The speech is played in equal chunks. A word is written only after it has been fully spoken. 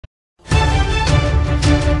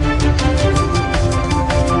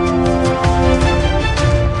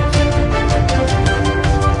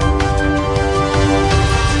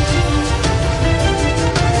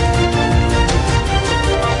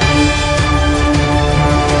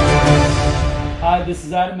this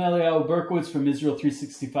is Adam Eliyahu Berkowitz from Israel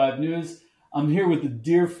 365 News. I'm here with a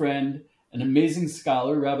dear friend, an amazing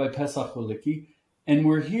scholar, Rabbi Pesach Wolicki, and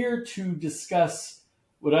we're here to discuss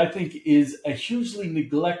what I think is a hugely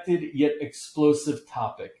neglected yet explosive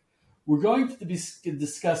topic. We're going to be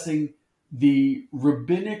discussing the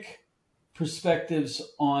rabbinic perspectives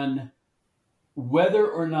on whether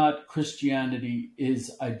or not Christianity is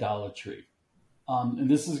idolatry. And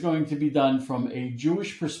this is going to be done from a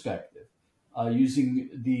Jewish perspective, using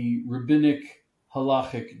the rabbinic,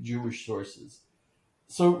 halachic Jewish sources.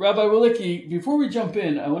 So, Rabbi Wolicki, before we jump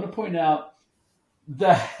in, I want to point out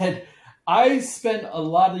that I spent a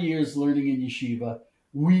lot of years learning in yeshiva.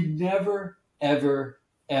 We never, ever,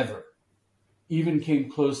 ever even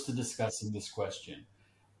came close to discussing this question.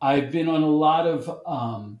 I've been on a lot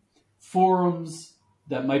of forums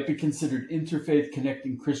that might be considered interfaith,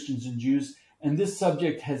 connecting Christians and Jews, and this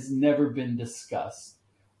subject has never been discussed.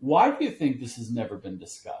 Why do you think this has never been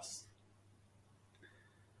discussed?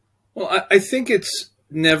 Well, I think it's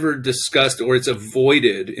never discussed, or it's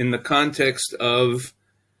avoided in the context of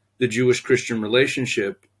the Jewish-Christian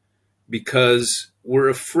relationship, because we're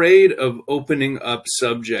afraid of opening up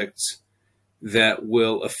subjects that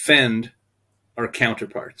will offend our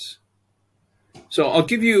counterparts. So I'll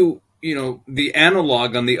give you, the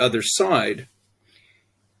analog on the other side.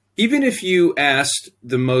 Even if you asked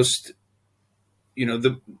the most,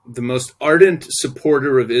 the most ardent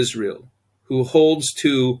supporter of Israel, who holds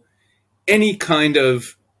to any kind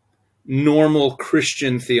of normal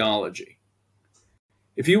Christian theology,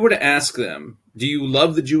 if you were to ask them, do you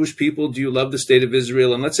love the Jewish people? Do you love the state of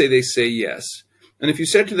Israel? And let's say they say yes. And if you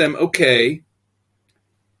said to them, okay,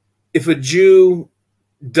 if a Jew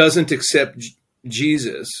doesn't accept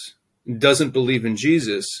Jesus, doesn't believe in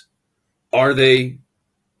Jesus, are they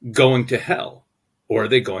going to hell, or are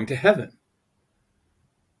they going to heaven?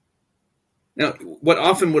 Now, what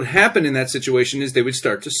often would happen in that situation is they would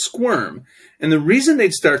start to squirm. And the reason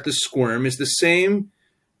they'd start to squirm is the same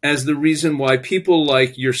as the reason why people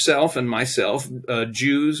like yourself and myself,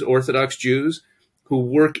 Jews, Orthodox Jews, who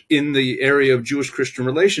work in the area of Jewish-Christian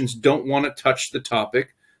relations, don't want to touch the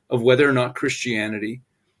topic of whether or not Christianity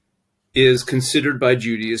is considered by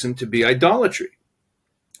Judaism to be idolatry.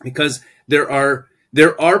 Because there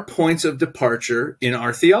are points of departure in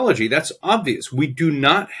our theology. That's obvious. We do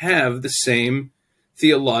not have the same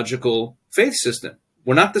theological faith system.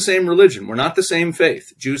 We're not the same religion. We're not the same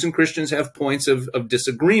faith. Jews and Christians have points of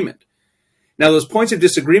disagreement. Now, those points of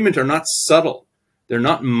disagreement are not subtle. They're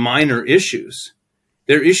not minor issues.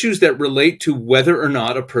 They're issues that relate to whether or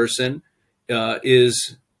not a person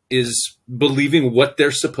is believing what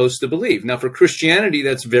they're supposed to believe. Now, for Christianity,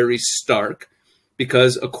 that's very stark,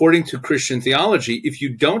 because according to Christian theology, if you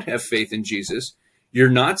don't have faith in Jesus, you're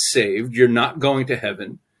not saved, you're not going to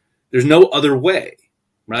heaven. There's no other way,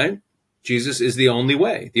 right? Jesus is the only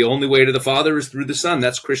way. The only way to the Father is through the Son.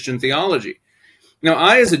 That's Christian theology. Now,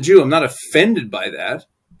 I, as a Jew, am not offended by that.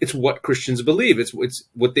 It's what Christians believe. It's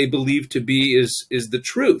what they believe to be is the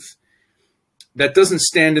truth. That doesn't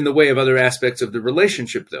stand in the way of other aspects of the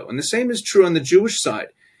relationship, though. And the same is true on the Jewish side,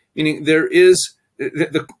 meaning there is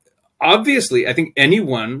obviously, I think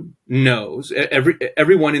anyone knows,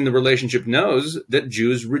 everyone in the relationship knows that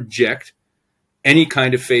Jews reject any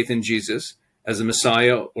kind of faith in Jesus as a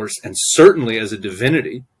Messiah, and certainly as a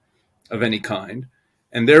divinity of any kind.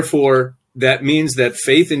 And therefore, that means that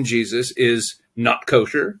faith in Jesus is not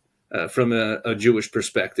kosher from a Jewish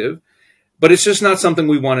perspective. But it's just not something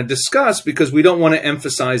we want to discuss, because we don't want to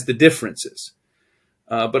emphasize the differences.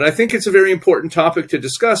 But I think it's a very important topic to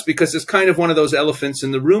discuss, because it's kind of one of those elephants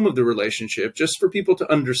in the room of the relationship, just for people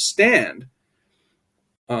to understand,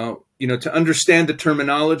 to understand the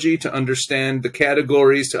terminology, to understand the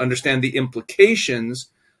categories, to understand the implications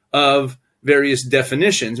of various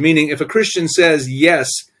definitions. Meaning, if a Christian says, yes,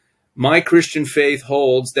 my Christian faith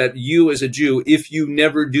holds that you as a Jew, if you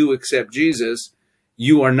never do accept Jesus,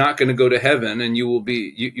 you are not going to go to heaven, and you will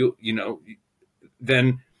be,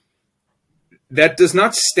 then that does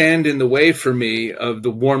not stand in the way for me of the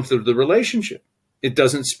warmth of the relationship. It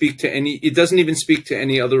doesn't even speak to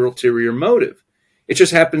any other ulterior motive. It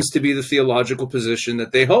just happens to be the theological position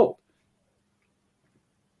that they hold.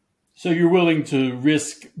 So you're willing to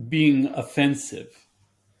risk being offensive?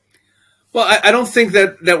 Well, I don't think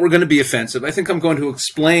that we're going to be offensive. I think I'm going to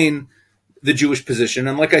explain the Jewish position.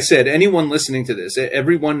 And like I said, anyone listening to this,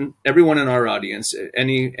 everyone in our audience,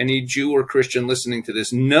 any Jew or Christian listening to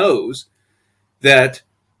this knows that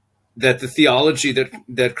the theology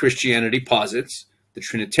that Christianity posits, the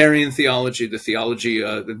Trinitarian theology, the theology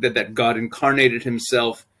that God incarnated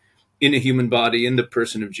himself in a human body in the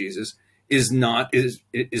person of Jesus, is not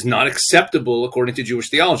acceptable according to Jewish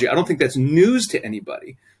theology. I don't think that's news to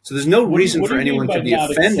anybody. So there's no reason for anyone to be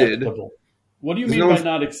offended. What do you mean by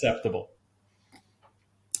not acceptable?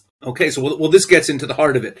 Okay, so well, this gets into the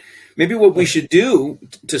heart of it. Maybe what we should do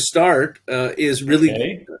to start is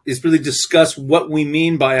really discuss what we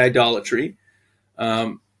mean by idolatry,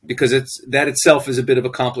 because that itself is a bit of a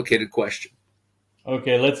complicated question.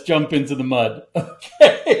 Okay, let's jump into the mud.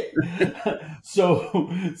 Okay,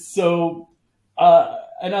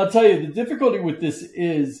 and I'll tell you, the difficulty with this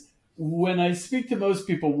is when I speak to most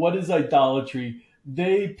people, what is idolatry?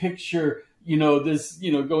 They picture, this,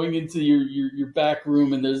 going into your back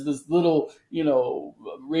room and there's this little,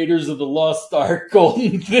 Raiders of the Lost Ark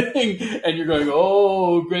golden thing. And you're going,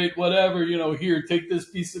 oh, great, whatever, here, take this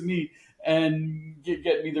piece of meat and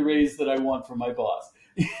get me the raise that I want from my boss.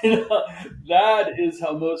 That is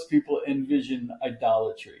how most people envision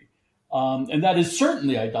idolatry. And that is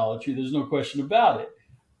certainly idolatry. There's no question about it.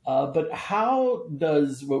 But how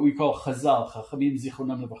does what we call Chazal, Chachamim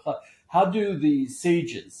Zichronam Levacha, how do the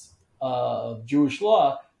sages of Jewish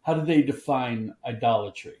law, how do they define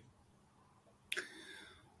idolatry?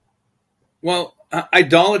 Well,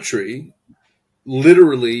 idolatry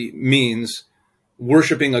literally means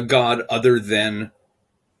worshiping a god other than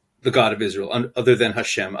the God of Israel, other than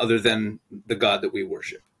Hashem, other than the God that we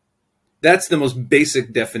worship. That's the most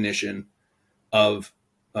basic definition of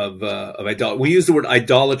idolatry. We use the word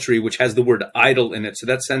idolatry, which has the word idol in it, so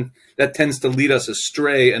that tends to lead us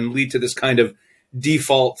astray and lead to this kind of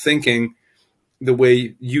default thinking, the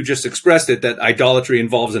way you just expressed it, that idolatry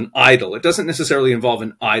involves an idol. It doesn't necessarily involve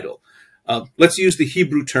an idol. Let's use the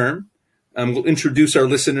Hebrew term. We'll introduce our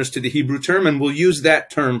listeners to the Hebrew term, and we'll use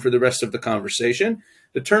that term for the rest of the conversation.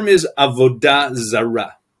 The term is avodah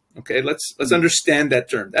zarah. Okay, let's understand that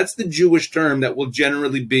term. That's the Jewish term that will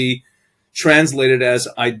generally be translated as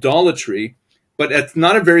idolatry, but it's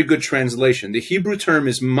not a very good translation. The Hebrew term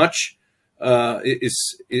is much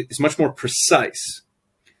more precise.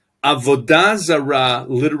 Avodah zarah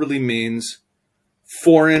literally means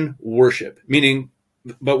foreign worship,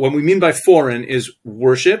 but what we mean by foreign is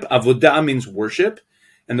worship. Avodah means worship.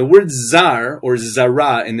 And the word zar, or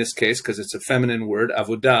zara in this case, because it's a feminine word,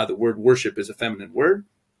 avodah, the word worship is a feminine word.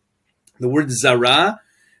 The word zara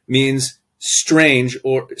means strange,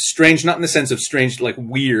 or strange not in the sense of strange like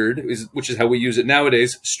weird, which is how we use it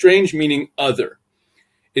nowadays. Strange meaning other.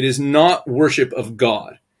 It is not worship of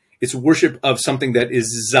God. It's worship of something that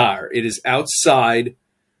is zar. It is outside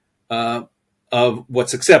of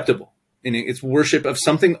what's acceptable. Meaning it's worship of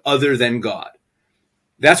something other than God.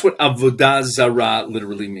 That's what avodah zarah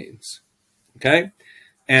literally means. Okay?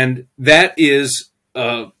 And that is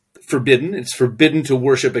forbidden. It's forbidden to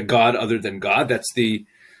worship a god other than God.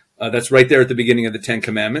 That's right there at the beginning of the Ten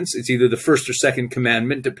Commandments. It's either the first or second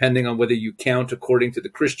commandment, depending on whether you count according to the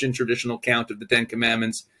Christian traditional count of the Ten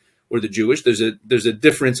Commandments or the Jewish. There's a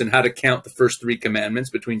difference in how to count the first three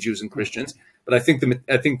commandments between Jews and Christians, but I think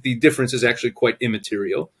the difference is actually quite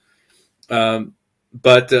immaterial. So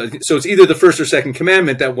it's either the first or second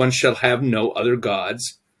commandment that one shall have no other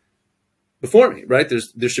gods before me, right?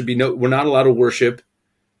 There should be we're not allowed to worship,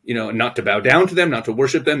 not to bow down to them, not to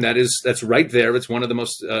worship them. That's right there. It's one of the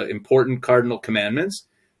most important cardinal commandments.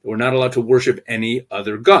 We're not allowed to worship any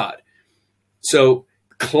other god. So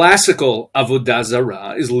classical avodah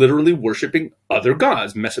zarah is literally worshiping other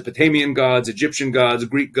gods, Mesopotamian gods, Egyptian gods,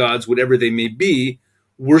 Greek gods, whatever they may be,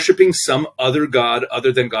 worshiping some other god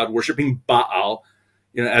other than God, worshiping Baal,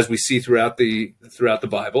 as we see throughout the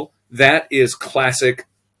Bible. That is classic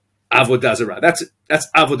avodah zarah. That's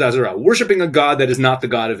avodah zarah, worshiping a god that is not the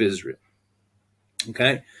God of Israel.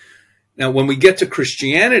 Okay? Now, when we get to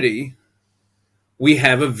Christianity, we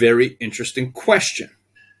have a very interesting question.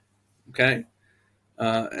 Okay?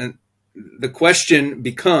 And the question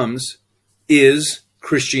becomes, is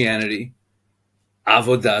Christianity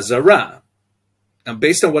avodah zarah? Now,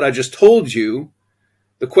 based on what I just told you,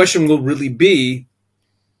 the question will really be,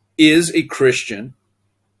 is a Christian,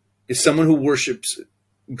 is someone who worships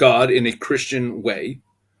God in a Christian way,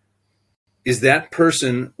 is that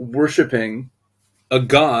person worshiping a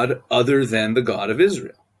God other than the God of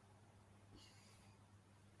Israel?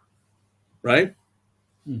 Right?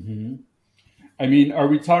 Mm-hmm. I mean, are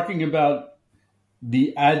we talking about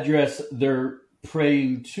the address they're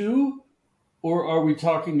praying to, or are we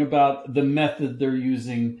talking about the method they're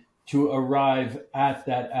using to arrive at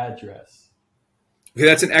that address? Okay,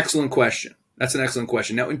 that's an excellent question.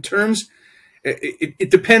 Now, in terms, it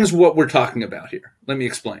depends what we're talking about here. Let me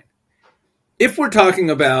explain. If we're talking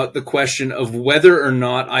about the question of whether or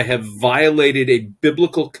not I have violated a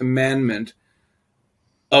biblical commandment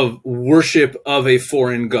of worship of a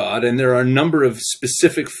foreign god, and there are a number of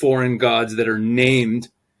specific foreign gods that are named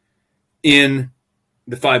in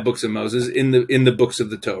the 5 books of Moses, in the books of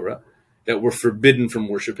the Torah, that were forbidden from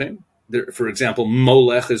worshiping. There, for example,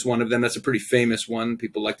 Molech is one of them. That's a pretty famous one.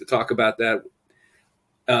 People like to talk about that.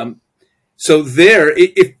 So there,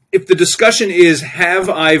 if the discussion is, have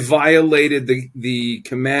I violated the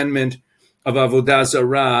commandment of Avodah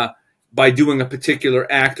Zarah by doing a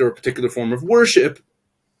particular act or a particular form of worship,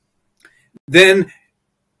 then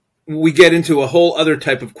we get into a whole other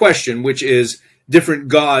type of question, which is different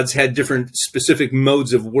gods had different specific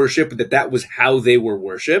modes of worship, that was how they were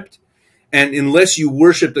worshipped. And unless you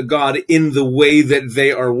worship the god in the way that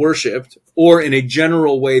they are worshipped, or in a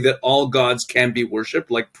general way that all gods can be worshipped,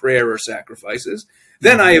 like prayer or sacrifices,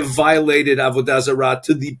 then I have violated Avodah Zarah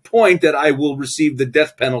to the point that I will receive the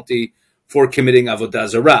death penalty for committing Avodah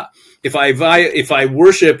Zarah. If I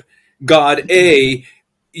worship God A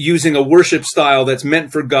using a worship style that's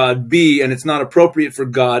meant for God B, and it's not appropriate for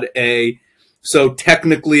God A, so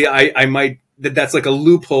technically I might, that's like a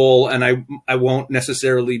loophole, and I won't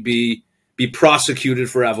necessarily be prosecuted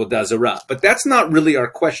for Avodah Zarah. But that's not really our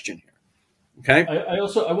question here. Okay. I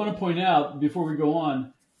want to point out, before we go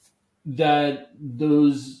on, that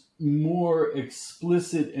those more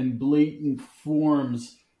explicit and blatant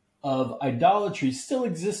forms of idolatry still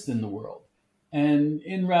exist in the world, and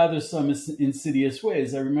in rather some insidious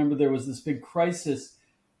ways. I remember there was this big crisis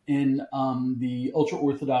in the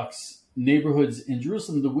ultra-Orthodox neighborhoods in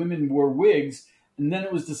Jerusalem. The women wore wigs, and then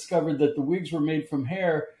it was discovered that the wigs were made from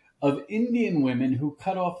hair of Indian women who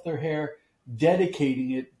cut off their hair,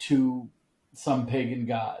 dedicating it to some pagan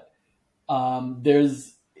god.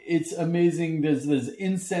 It's amazing. There's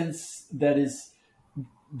incense that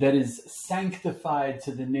is sanctified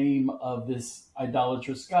to the name of this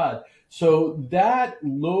idolatrous god. So that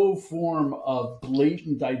low form of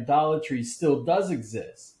blatant idolatry still does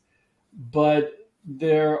exist, but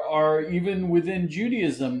there are, even within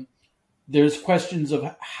Judaism, there's questions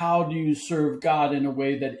of how do you serve God in a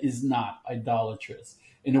way that is not idolatrous,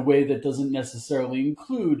 in a way that doesn't necessarily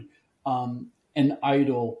include an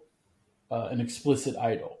idol, an explicit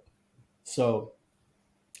idol. So,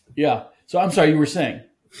 yeah. So I'm sorry, you were saying.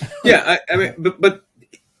 Yeah, I mean, but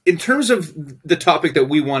in terms of the topic that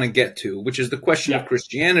we want to get to, which is the question of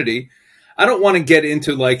Christianity, I don't want to get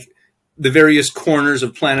into like the various corners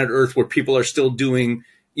of planet Earth where people are still doing,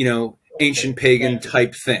 ancient pagan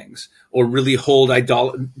type things, or really hold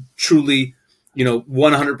truly,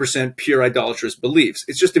 100% pure idolatrous beliefs.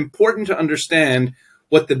 It's just important to understand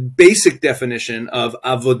what the basic definition of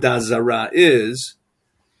Avodah Zarah is,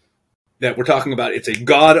 that we're talking about. It's a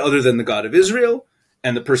god other than the God of Israel,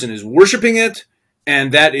 and the person is worshiping it,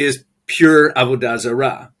 and that is pure Avodah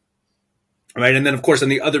Zarah. Right? And then, of course, on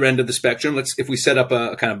the other end of the spectrum, if we set up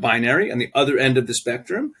a kind of binary, on the other end of the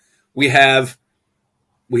spectrum, we have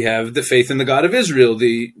the faith in the God of Israel,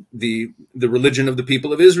 the religion of the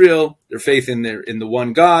people of Israel, their faith in the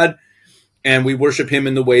one God, and we worship him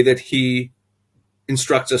in the way that he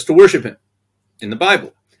instructs us to worship him in the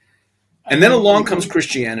Bible. And then along comes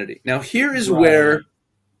Christianity. Now, here is where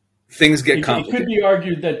things get complicated. It could be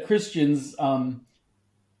argued that Christians,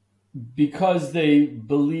 because they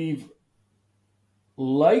believe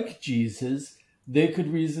like Jesus, they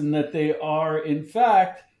could reason that they are, in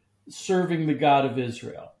fact, serving the God of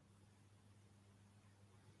Israel.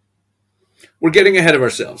 We're getting ahead of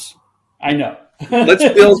ourselves. I know. Let's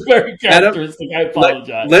build. It's very characteristic. I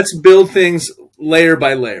apologize. Let's build things layer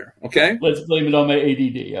by layer. Okay. Let's blame it on my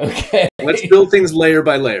ADD. Okay. Let's build things layer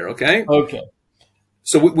by layer. Okay. Okay.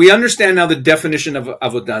 So we understand now the definition of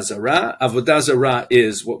Avodah Zarah. Avodah Zarah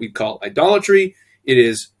is what we call idolatry. It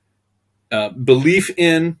is belief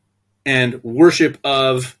in and worship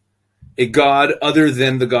of a god other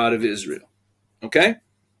than the God of Israel. Okay?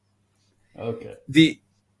 Okay.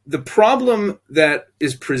 The problem that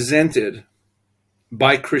is presented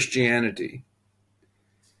by Christianity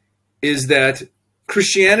is that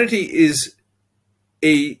Christianity is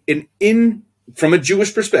from a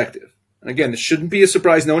Jewish perspective, and again, this shouldn't be a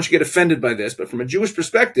surprise, no one should get offended by this, but from a Jewish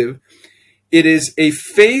perspective, it is a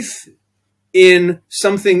faith in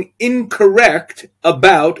something incorrect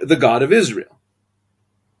about the God of Israel.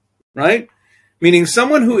 Right? Meaning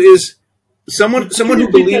someone who believes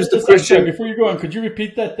the Christian. Before you go on, could you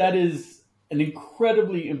repeat that? That is an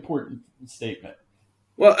incredibly important statement.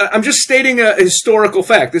 Well, I'm just stating a historical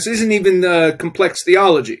fact. This isn't even complex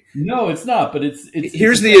theology. No, it's not. But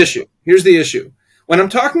here's the issue. Here's the issue. When I'm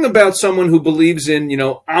talking about someone who believes in,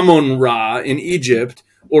 Amun-Ra in Egypt,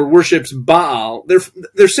 or worships Baal,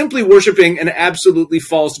 they're simply worshiping an absolutely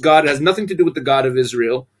false god. It has nothing to do with the God of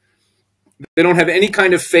Israel. They don't have any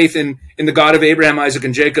kind of faith in the God of Abraham, Isaac,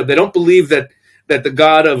 and Jacob. They don't believe that the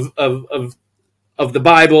God of the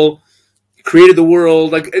Bible created the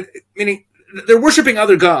world. Like, meaning they're worshiping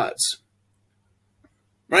other gods,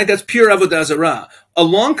 right? That's pure avodah zarah.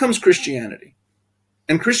 Along comes Christianity,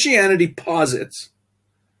 and Christianity posits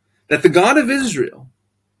that the God of Israel,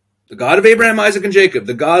 the God of Abraham, Isaac, and Jacob,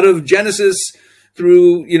 the God of Genesis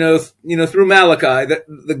through through Malachi, that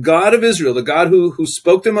the God of Israel, the God who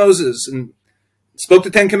spoke to Moses and spoke the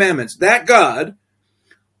Ten Commandments, that God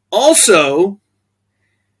also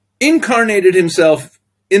incarnated himself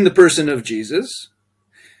in the person of Jesus,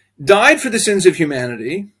 died for the sins of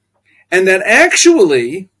humanity, and that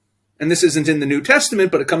actually, and this isn't in the New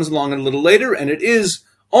Testament, but it comes along a little later, and it is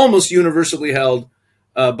almost universally held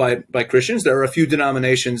by Christians. There are a few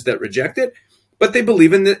denominations that reject it, but they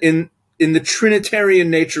believe in the Trinitarian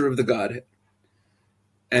nature of the Godhead.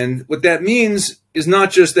 And what that means is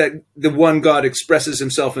not just that the one God expresses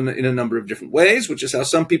himself in a number of different ways, which is how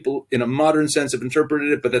some people in a modern sense have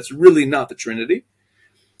interpreted it, but that's really not the Trinity.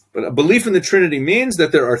 But a belief in the Trinity means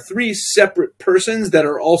that there are three separate persons that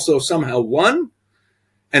are also somehow one,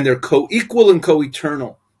 and they're co-equal and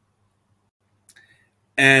co-eternal.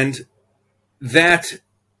 And that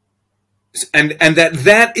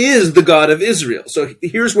is the God of Israel. So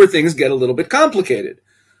here's where things get a little bit complicated.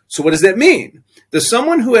 So what does that mean? Does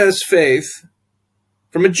someone who has faith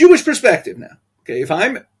from a Jewish perspective now, okay, if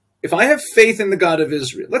I have faith in the God of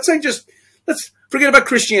Israel, let's forget about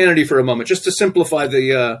Christianity for a moment, just to simplify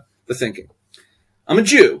the thinking. I'm a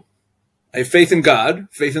Jew. I have faith in God,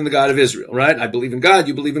 faith in the God of Israel, right? I believe in God,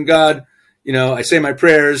 you believe in God, I say my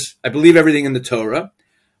prayers, I believe everything in the Torah.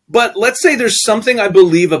 But let's say there's something I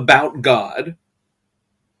believe about God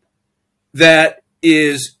that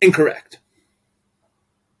is incorrect.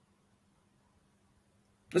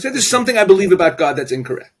 Let's say there's something I believe about God that's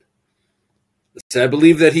incorrect. Let's say I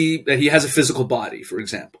believe that he has a physical body, for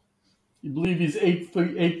example. You believe he's 8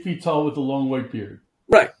 feet tall with a long white beard.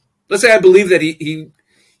 Right. Let's say I believe that he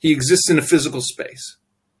exists in a physical space,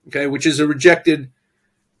 okay, which is rejected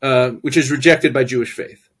by Jewish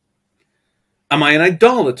faith. Am I an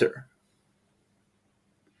idolater?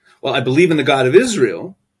 Well, I believe in the God of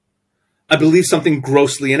Israel. I believe something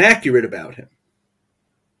grossly inaccurate about him.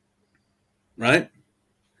 Right?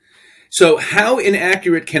 So how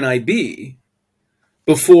inaccurate can I be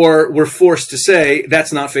before we're forced to say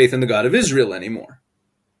that's not faith in the God of Israel anymore?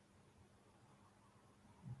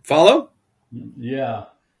 Follow? Yeah.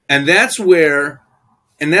 And that's where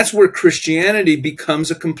Christianity becomes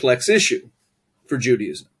a complex issue for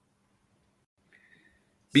Judaism.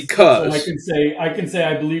 Because so I can say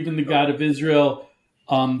I believe in the God of Israel.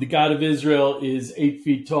 The God of Israel is 8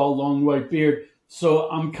 feet tall, long white beard. So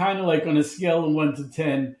I'm kind of like on a scale of 1 to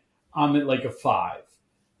 10, I'm at like a 5,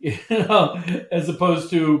 as opposed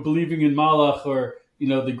to believing in Malach or,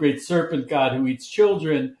 the great serpent God who eats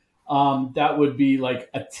children. That would be like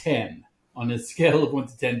a 10 on a scale of 1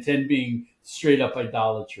 to 10, 10 being straight up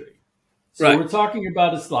idolatry. So right. We're talking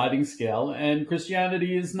about a sliding scale, and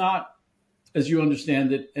Christianity is not, as you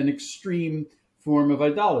understand it, an extreme form of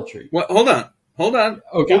idolatry. Well, hold on.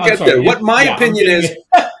 Okay, we'll get there. What my opinion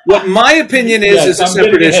is is a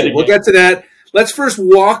separate issue. We'll get to that. Let's first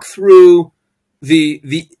walk through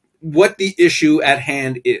what the issue at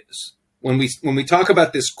hand is. When we talk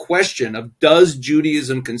about this question of does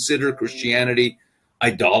Judaism consider Christianity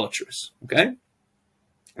idolatrous? Okay?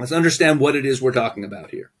 Let's understand what it is we're talking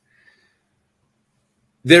about here.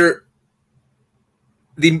 The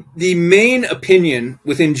main opinion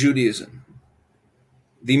within Judaism,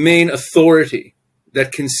 the main authority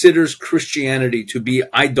that considers Christianity to be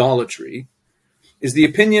idolatry, is the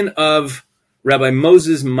opinion of Rabbi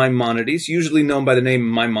Moses Maimonides, usually known by the name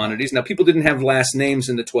Maimonides. Now, people didn't have last names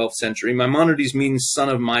in the 12th century. Maimonides means son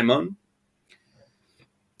of Maimon.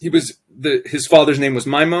 His father's name was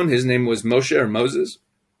Maimon. His name was Moshe or Moses.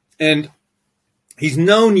 And he's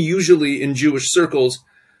known usually in Jewish circles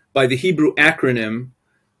by the Hebrew acronym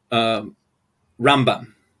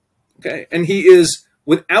Rambam. Okay? And he is,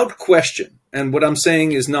 without question, and what I'm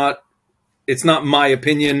saying is it's not my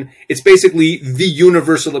opinion. It's basically the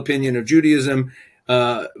universal opinion of Judaism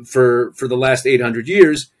for the last 800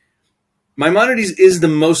 years. Maimonides is the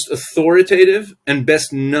most authoritative and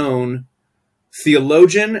best known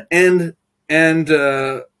theologian and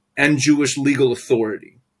Jewish legal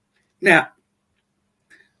authority. Now,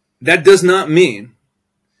 that does not mean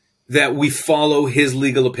that we follow his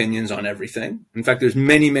legal opinions on everything. In fact, there's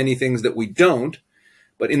many, many things that we don't.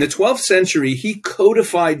 But in the 12th century, he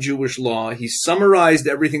codified Jewish law. He summarized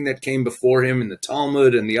everything that came before him in the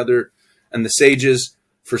Talmud and the sages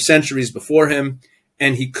for centuries before him.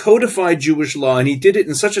 and he codified Jewish law, and he did it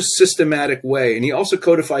in such a systematic way. And he also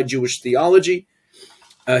codified Jewish theology.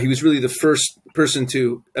 He was really the first person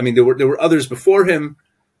to, I mean, there were others before him,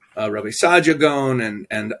 Rabbi Sajagon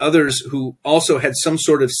and others who also had some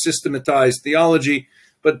sort of systematized theology.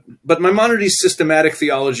 But Maimonides' systematic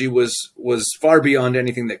theology was far beyond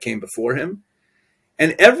anything that came before him.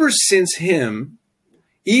 And ever since him,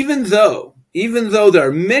 even though there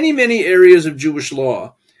are many, many areas of Jewish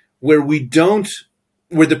law where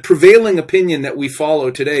the prevailing opinion that we follow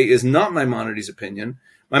today is not Maimonides' opinion,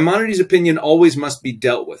 Maimonides' opinion always must be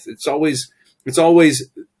dealt with. It's always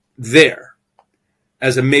there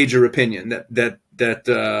as a major opinion that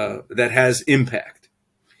has impact.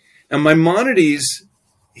 Now, Maimonides,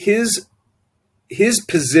 his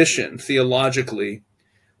position theologically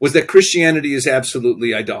was that Christianity is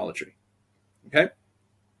absolutely idolatry. Okay?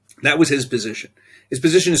 That was his position. His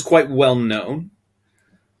position is quite well known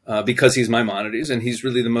because he's Maimonides, and he's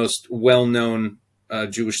really the most well-known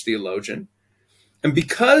Jewish theologian. And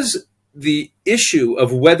because the issue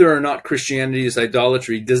of whether or not Christianity is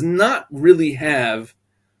idolatry does not really have,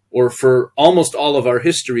 or for almost all of our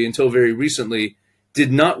history until very recently,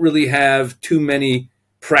 did not really have too many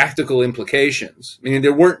practical implications. I mean,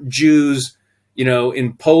 there weren't Jews,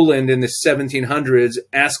 in Poland in the 1700s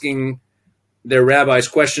asking their rabbis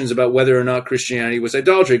questions about whether or not Christianity was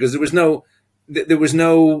idolatry, because there was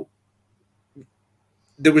no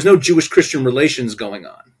Jewish Christian relations going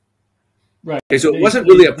on. Right. Okay, so it wasn't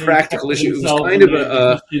really a practical issue. It was kind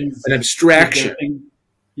of an abstraction.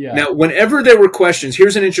 Yeah. Now, whenever there were questions,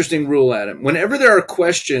 here's an interesting rule, Adam. Whenever there are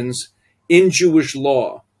questions in Jewish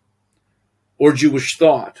law or Jewish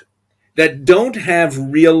thought that don't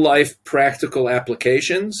have real-life practical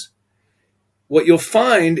applications, what you'll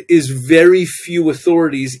find is very few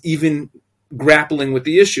authorities even grappling with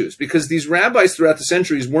the issues, because these rabbis throughout the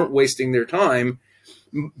centuries weren't wasting their time.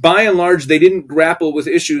 By and large, they didn't grapple with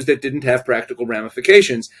issues that didn't have practical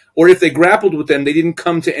ramifications. Or if they grappled with them, they didn't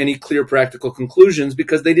come to any clear practical conclusions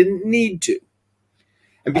because they didn't need to.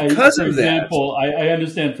 And because of that... I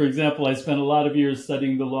understand, for example, I spent a lot of years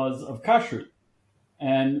studying the laws of kashrut.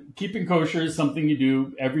 And keeping kosher is something you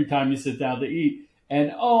do every time you sit down to eat.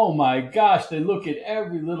 And oh my gosh, they look at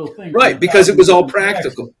every little thing. Right, because it was all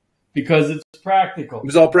practical. Because it's practical. It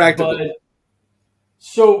was all practical. But,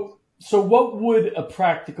 so what would a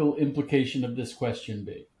practical implication of this question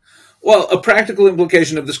be? Well, a practical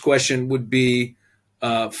implication of this question would be,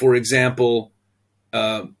 for example,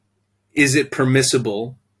 is it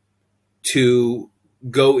permissible to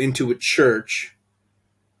go into a church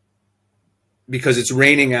because it's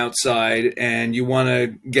raining outside and you want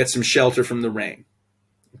to get some shelter from the rain?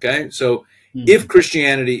 Okay, so if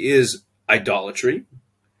Christianity is idolatry,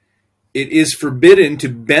 it is forbidden to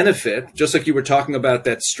benefit, just like you were talking about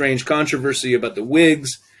that strange controversy about the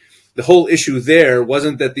wigs. The whole issue there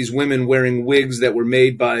wasn't that these women wearing wigs that were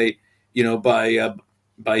made by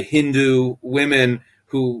Hindu women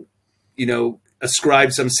who,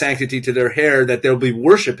 ascribed some sanctity to their hair that they'll be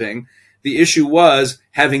worshiping. The issue was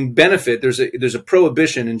having benefit. There's a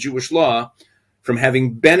prohibition in Jewish law from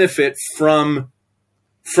having benefit from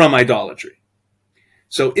idolatry.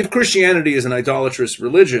 So if Christianity is an idolatrous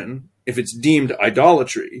religion, if it's deemed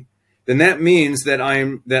idolatry, then that means that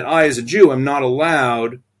I as a Jew am not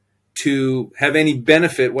allowed to have any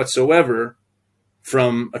benefit whatsoever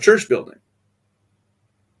from a church building.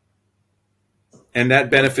 And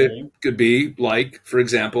that benefit could be like, for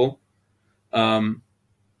example,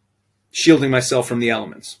 shielding myself from the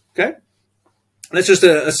elements. Okay? That's just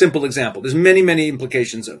a simple example. There's many, many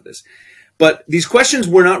implications of this. But these questions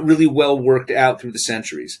were not really well worked out through the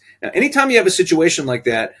centuries. Now, anytime you have a situation like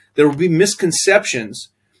that, there will be misconceptions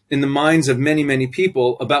in the minds of many, many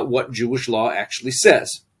people about what Jewish law actually says.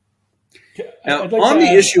 Now, on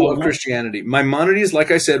the issue of Christianity, Maimonides, like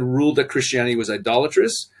I said, ruled that Christianity was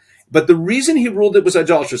idolatrous. But the reason he ruled it was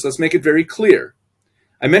idolatrous, let's make it very clear.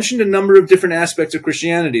 I mentioned a number of different aspects of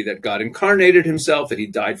Christianity, that God incarnated himself, that he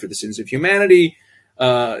died for the sins of humanity,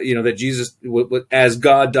 that Jesus, as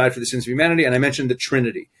God, died for the sins of humanity, and I mentioned the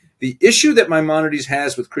Trinity. The issue that Maimonides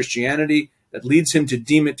has with Christianity that leads him to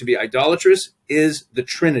deem it to be idolatrous is the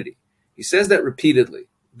Trinity. He says that repeatedly.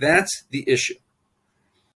 That's the issue.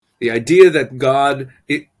 The idea that God,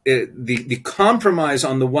 the compromise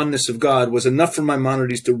on the oneness of God was enough for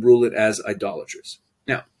Maimonides to rule it as idolatrous.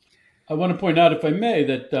 Now, I want to point out, if I may,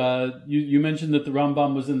 that you mentioned that the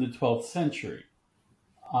Rambam was in the 12th century.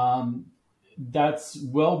 That's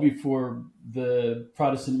well before the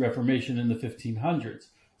Protestant Reformation in the 1500s.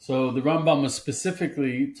 So the Rambam was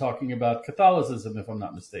specifically talking about Catholicism, if I'm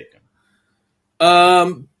not mistaken.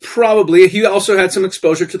 Probably. He also had some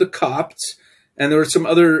exposure to the Copts And there were some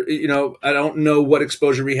other, I don't know what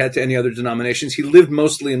exposure he had to any other denominations. He lived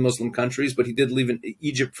mostly in Muslim countries, but he did live in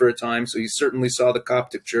Egypt for a time, so he certainly saw the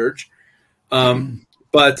Coptic Church.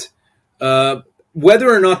 But whether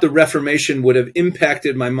or not the Reformation would have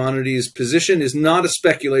impacted Maimonides' position is not a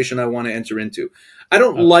speculation I want to enter into. I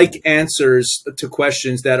don't like answers to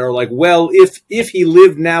questions that are like, well, if he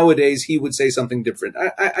lived nowadays, he would say something different.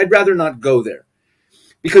 I'd rather not go there.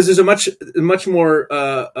 Because there's a much more,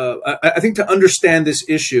 I think, to understand this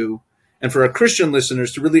issue, and for our Christian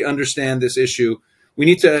listeners to really understand this issue, we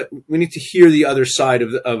need to hear the other side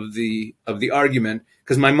of the argument.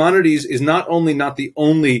 Because Maimonides is not the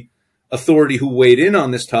only authority who weighed in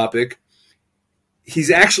on this topic.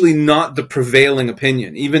 He's actually not the prevailing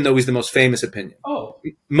opinion, even though he's the most famous opinion. Oh,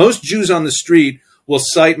 most Jews on the street will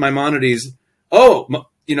cite Maimonides.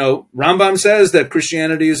 Rambam says that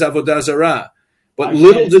Christianity is avodah zarah. But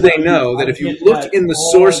little do they know that if you look in the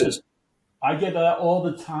sources, I get that all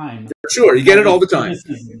the time. Sure, you get it all the time.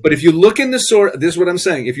 But if you look in the source, this is what I'm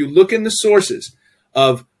saying. If you look in the sources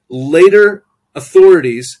of later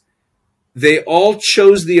authorities, they all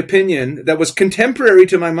chose the opinion that was contemporary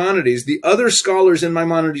to Maimonides, the other scholars in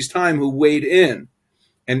Maimonides' time who weighed in.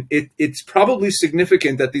 And it's probably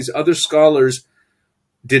significant that these other scholars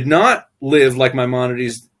did not live like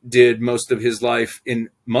Maimonides did most of his life in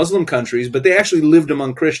Muslim countries, but they actually lived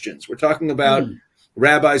among Christians. We're talking about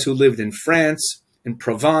rabbis who lived in France, in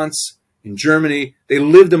Provence, in Germany. They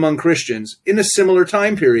lived among Christians in a similar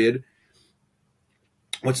time period.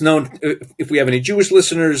 What's known, if we have any Jewish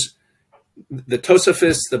listeners, the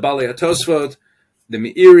Tosafists, the Balei HaTosfot, the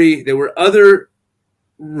Meiri, there were other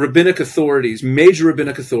rabbinic authorities, major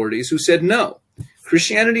rabbinic authorities, who said, no,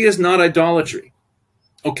 Christianity is not idolatry.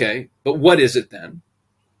 Okay, but what is it then?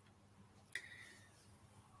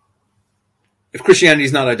 If Christianity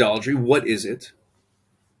is not idolatry, what is it?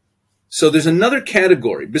 So there's another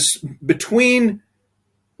category between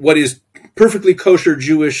what is perfectly kosher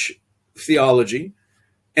Jewish theology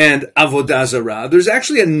and avodah zarah. There's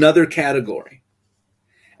actually another category.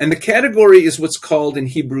 And the category is what's called in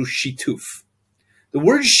Hebrew shituf. The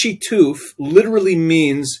word shituf literally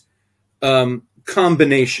means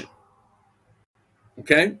combination,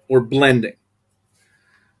 okay, or blending.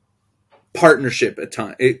 Partnership at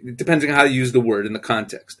times. It depends on how you use the word in the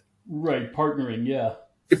context. Right, partnering, yeah.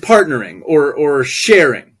 Partnering or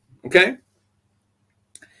sharing, okay?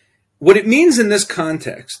 What it means in this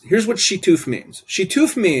context, here's what shituf means.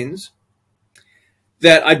 Shituf means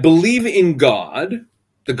that I believe in God,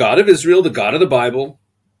 the God of Israel, the God of the Bible,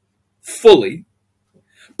 fully,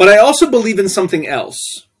 but I also believe in something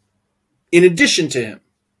else in addition to him.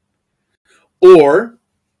 Or,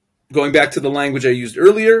 going back to the language I used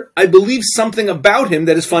earlier, I believe something about him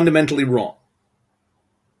that is fundamentally wrong.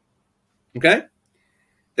 Okay?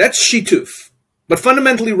 That's shituf. But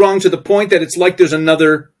fundamentally wrong to the point that it's like there's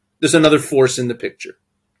another force in the picture.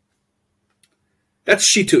 That's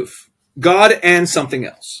shituf. God and something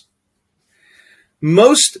else.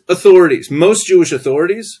 Most authorities, most Jewish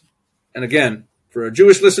authorities, and again, for our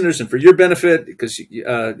Jewish listeners and for your benefit, because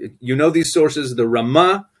you know these sources, the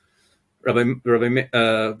Ramah, Rabbi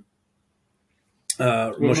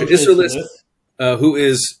Moshe Isserlis, who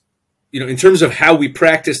is, in terms of how we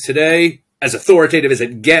practice today, as authoritative as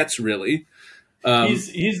it gets, really.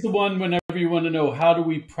 He's the one. Whenever you want to know, how do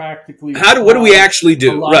we practically? What do we actually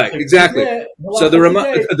do? Right, exactly. So the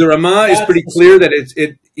Ramah is pretty clear that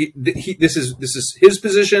this is his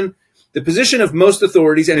position, the position of most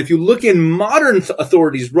authorities, and if you look in modern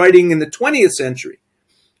authorities writing in the 20th century,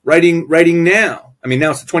 writing now. I mean,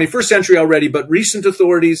 now it's the 21st century already, but recent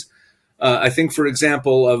authorities. I think, for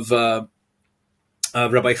example, of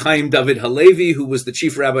Rabbi Chaim David Halevi, who was the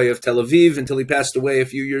chief rabbi of Tel Aviv until he passed away a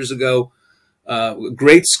few years ago. A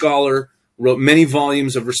great scholar, wrote many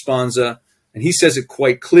volumes of responsa, and he says it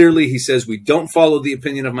quite clearly. He says, we don't follow the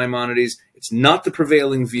opinion of Maimonides. It's not the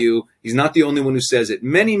prevailing view. He's not the only one who says it.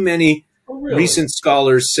 Many recent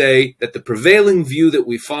scholars say that the prevailing view that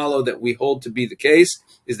we follow, that we hold to be the case,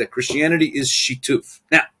 is that Christianity is shituf.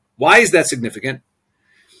 Now, why is that significant?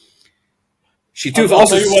 Shituf I'll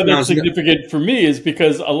tell you why that's significant for me is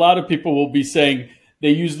because a lot of people will be saying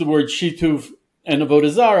they use the word shituf and avodah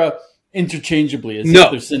zarah interchangeably as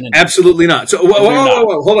if they're synonyms. Absolutely not. So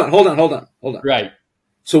whoa, hold on. Right.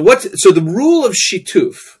 So the rule of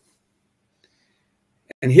shituf,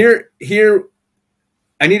 and here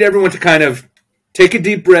I need everyone to kind of take a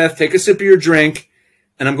deep breath, take a sip of your drink,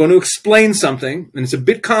 and I'm going to explain something, and it's a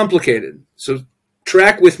bit complicated. So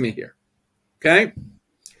track with me here. Okay?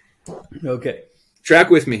 Okay.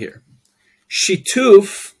 Track with me here.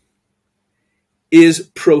 Shituf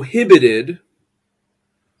is prohibited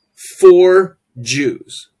for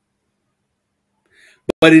Jews.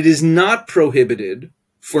 But it is not prohibited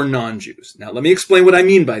for non-Jews. Now, let me explain what I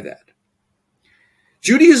mean by that.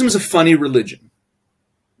 Judaism is a funny religion,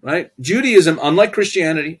 right? Judaism, unlike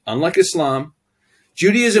Christianity, unlike Islam,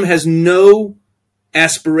 Judaism has no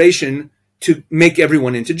aspiration to make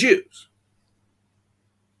everyone into Jews.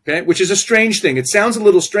 Okay, which is a strange thing. It sounds a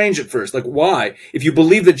little strange at first. Like, why? If you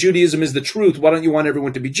believe that Judaism is the truth, why don't you want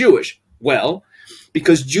everyone to be Jewish? Well,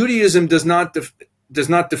 because Judaism does not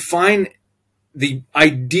define the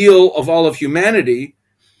ideal of all of humanity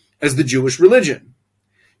as the Jewish religion.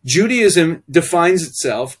 Judaism defines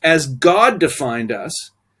itself as God defined us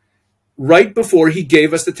right before he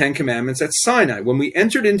gave us the Ten Commandments at Sinai. When we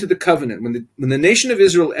entered into the covenant, when the nation of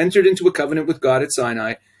Israel entered into a covenant with God at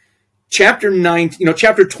Sinai, chapter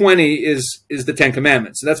 20 is the Ten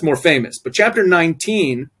Commandments. So that's more famous. But chapter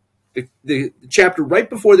 19, the chapter right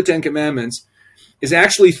before the Ten Commandments, is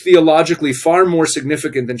actually theologically far more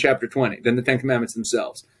significant than chapter 20, than the Ten Commandments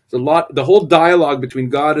themselves. The whole dialogue between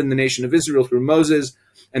God and the nation of Israel through Moses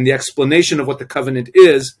and the explanation of what the covenant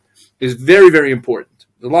is very, very important.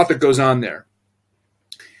 There's a lot that goes on there.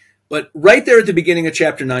 But right there at the beginning of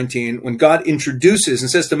chapter 19, when God introduces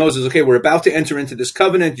and says to Moses, okay, we're about to enter into this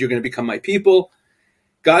covenant, you're going to become my people,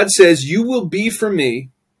 God says, you will be for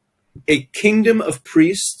me a kingdom of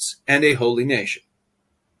priests and a holy nation.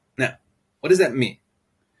 Now, what does that mean?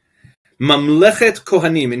 Mamlechet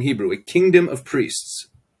Kohanim in Hebrew, a kingdom of priests.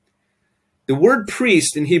 The word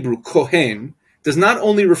priest in Hebrew, Kohen, does not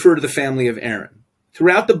only refer to the family of Aaron.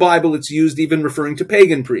 Throughout the Bible, it's used even referring to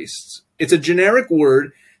pagan priests. It's a generic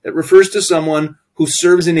word that refers to someone who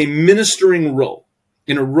serves in a ministering role,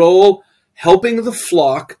 in a role helping the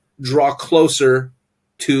flock draw closer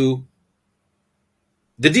to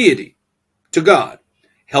the deity, to God,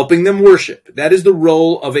 helping them worship. That is the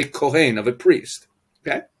role of a Kohen, of a priest.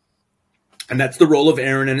 Okay? And that's the role of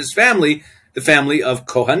Aaron and his family, the family of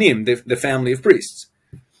Kohanim, the family of priests.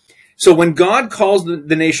 So when God calls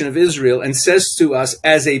the nation of Israel and says to us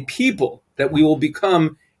as a people that we will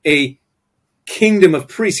become a kingdom of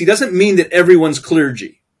priests, he doesn't mean that everyone's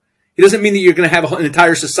clergy. He doesn't mean that you're going to have an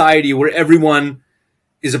entire society where everyone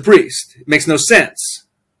is a priest. It makes no sense.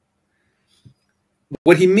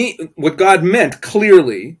 What God meant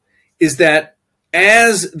clearly is that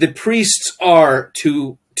as the priests are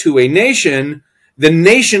to a nation, the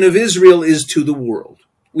nation of Israel is to the world.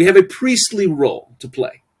 We have a priestly role to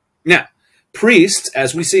play. Now, priests,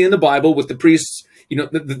 as we see in the Bible with the priests,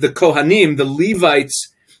 the Kohanim, the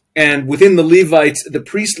Levites, and within the Levites, the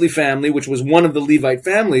priestly family, which was one of the Levite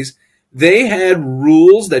families, they had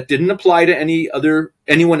rules that didn't apply to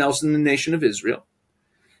anyone else in the nation of Israel.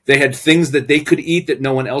 They had things that they could eat that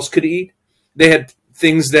no one else could eat. They had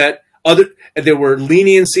things that there were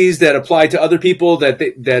leniencies that applied to other people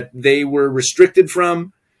that they were restricted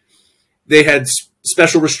from. They had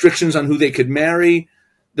special restrictions on who they could marry.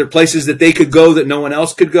 There are places that they could go that no one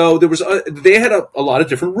else could go. They had a lot of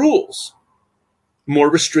different rules, more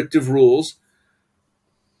restrictive rules,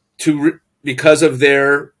 because of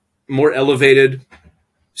their more elevated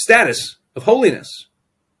status of holiness,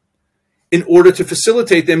 in order to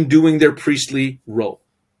facilitate them doing their priestly role.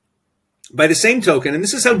 By the same token, and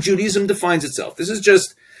this is how Judaism defines itself.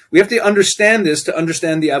 We have to understand this to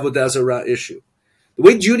understand the Avodah Zarah issue. The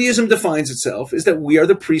way Judaism defines itself is that we are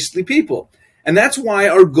the priestly people. And that's why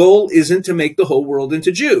our goal isn't to make the whole world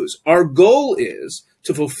into Jews. Our goal is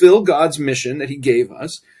to fulfill God's mission that he gave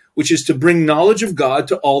us, which is to bring knowledge of God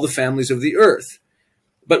to all the families of the earth.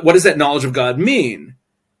 But what does that knowledge of God mean?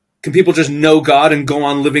 Can people just know God and go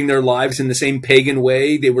on living their lives in the same pagan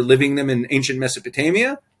way they were living them in ancient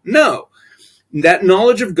Mesopotamia? No. That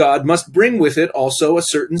knowledge of God must bring with it also a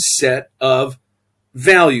certain set of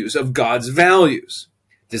values, of God's values.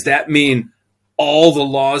 Does that mean all the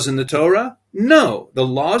laws in the Torah? No. The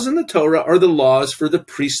laws in the Torah are the laws for the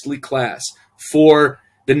priestly class, for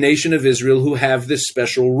the nation of Israel who have this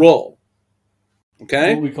special role.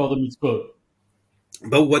 Okay? What we call the mitzvot.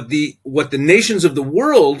 But what the nations of the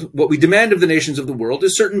world, what we demand of the nations of the world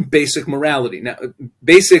is certain basic morality, now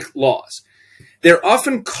basic laws. They're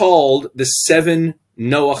often called the 7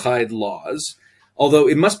 Noahide laws, although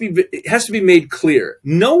it has to be made clear.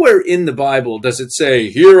 Nowhere in the Bible does it say,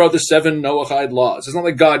 here are the 7 Noahide laws. It's not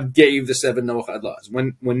like God gave the 7 Noahide laws.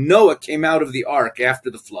 When Noah came out of the ark after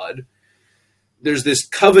the flood, there's this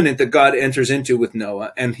covenant that God enters into with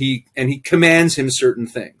Noah, and he commands him certain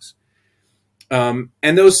things. And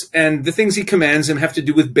the things he commands him have to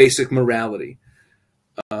do with basic morality.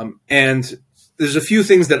 And there's a few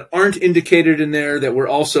things that aren't indicated in there that were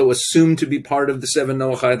also assumed to be part of the 7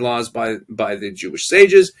 Noahide laws by the Jewish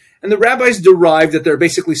sages. And the rabbis derived that there are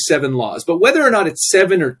basically 7 laws. But whether or not it's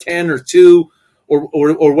 7 or 10 or 2,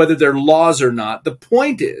 or whether they're laws or not, the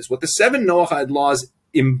point is what the 7 Noahide laws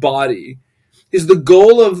embody is the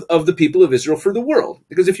goal of the people of Israel for the world.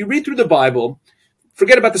 Because if you read through the Bible,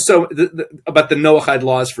 forget about about the Noahide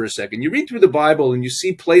laws for a second. You read through the Bible and you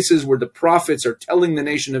see places where the prophets are telling the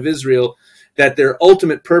nation of Israel that their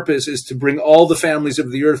ultimate purpose is to bring all the families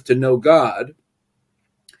of the earth to know God.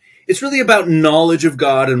 It's really about knowledge of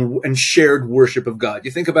God and shared worship of God.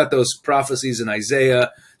 You think about those prophecies in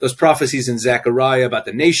Isaiah, those prophecies in Zechariah about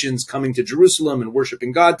the nations coming to Jerusalem and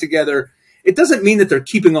worshiping God together. It doesn't mean that they're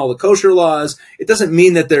keeping all the kosher laws. It doesn't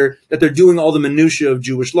mean that they're doing all the minutiae of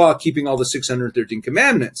Jewish law, keeping all the 613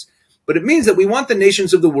 commandments. But it means that we want the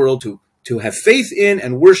nations of the world to have faith in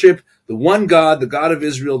and worship the one God, the God of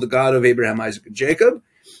Israel, the God of Abraham, Isaac, and Jacob,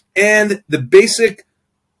 and the basic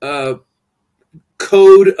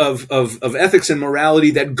code of ethics and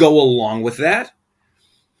morality that go along with that.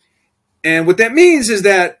 And what that means is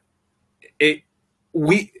that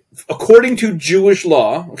according to Jewish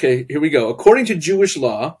law, okay, here we go. According to Jewish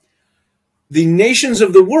law, the nations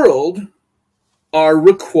of the world are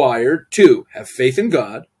required to have faith in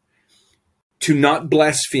God, to not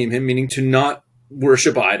blaspheme him, meaning to not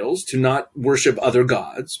worship idols, to not worship other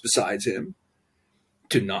gods besides him,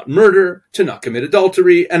 to not murder, to not commit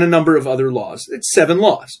adultery, and a number of other laws. It's 7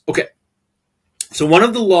 laws. Okay. So one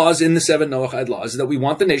of the laws in the 7 Noahide laws is that we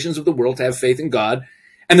want the nations of the world to have faith in God,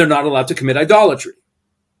 and they're not allowed to commit idolatry.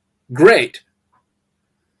 Great.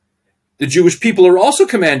 The Jewish people are also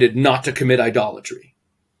commanded not to commit idolatry.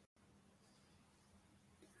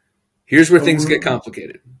 Here's where things get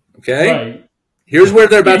complicated. Okay? Right. Here's where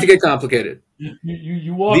they're about to get complicated.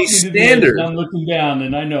 You walk me to the edge, and I'm looking down,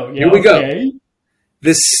 and I know. Yeah, here we okay. go.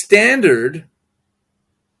 The standard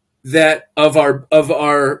that of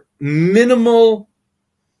our minimal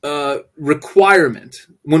requirement,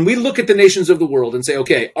 when we look at the nations of the world and say,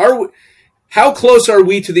 okay, how close are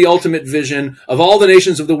we to the ultimate vision of all the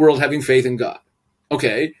nations of the world having faith in God?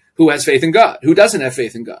 Okay, who has faith in God? Who doesn't have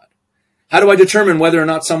faith in God? How do I determine whether or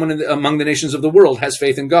not someone among the nations of the world has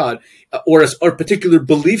faith in God, or a particular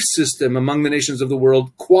belief system among the nations of the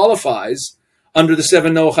world qualifies under the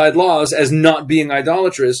 7 Noahide laws as not being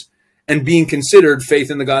idolatrous and being considered faith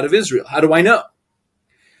in the God of Israel? How do I know?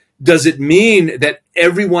 Does it mean that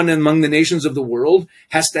everyone among the nations of the world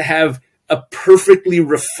has to have a perfectly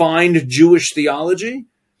refined Jewish theology?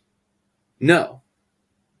 No.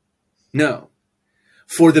 No.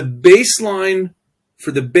 For the baseline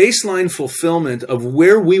fulfillment of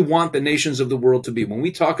where we want the nations of the world to be, when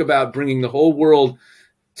we talk about bringing the whole world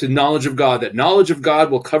to knowledge of God, that knowledge of God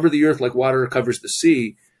will cover the earth like water covers the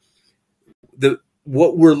sea,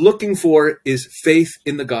 what we're looking for is faith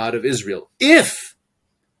in the God of Israel. If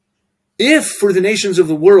for the nations of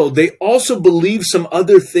the world, they also believe some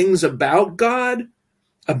other things about God,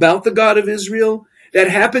 about the God of Israel, that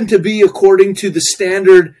happen to be according to the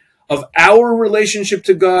standard of our relationship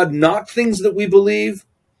to God, not things that we believe,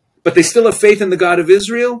 but they still have faith in the God of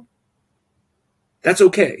Israel, that's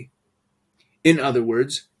okay. In other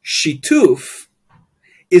words, shituf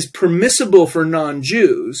is permissible for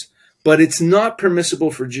non-Jews, but it's not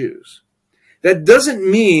permissible for Jews. That doesn't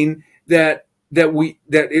mean that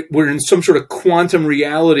we're in some sort of quantum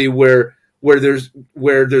reality where there's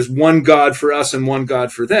one God for us and one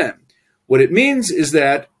God for them. What it means is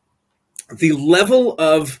that the level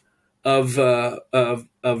of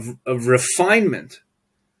refinement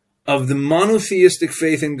of the monotheistic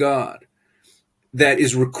faith in God that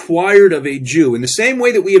is required of a Jew, in the same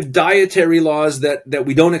way that we have dietary laws that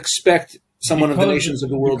we don't expect someone of the nations of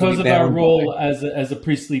the world to be bound by. Because of our role as a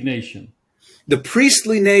priestly nation. The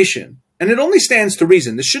priestly nation. And it only stands to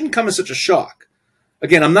reason. This shouldn't come as such a shock.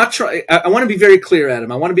 Again, I'm not trying. I want to be very clear,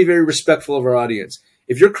 Adam. I want to be very respectful of our audience.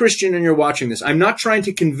 If you're Christian and you're watching this, I'm not trying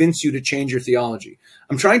to convince you to change your theology.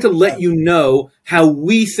 I'm trying to let you know how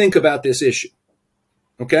we think about this issue.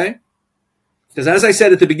 Okay? Because as I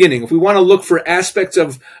said at the beginning, if we want to look for aspects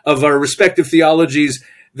of our respective theologies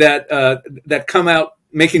that come out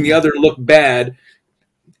making the other look bad,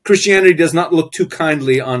 Christianity does not look too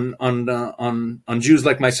kindly on Jews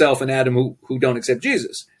like myself and Adam who don't accept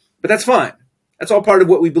Jesus. But that's fine. That's all part of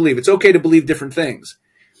what we believe. It's okay to believe different things.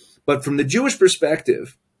 But from the Jewish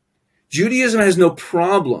perspective, Judaism has no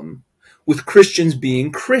problem with Christians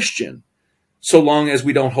being Christian, so long as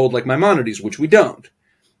we don't hold like Maimonides, which we don't.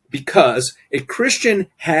 Because a Christian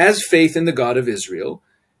has faith in the God of Israel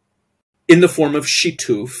in the form of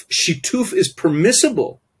shituf. Shituf is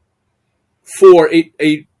permissible for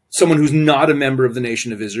a someone who's not a member of the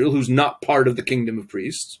nation of Israel, who's not part of the kingdom of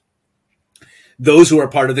priests. Those who are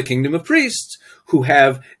part of the kingdom of priests, who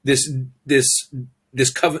have this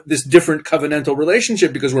different covenantal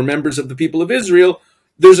relationship because we're members of the people of Israel,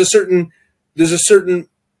 there's a certain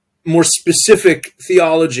more specific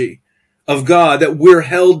theology of God that we're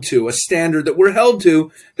held to, a standard that we're held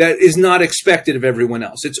to that is not expected of everyone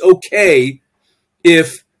else. It's okay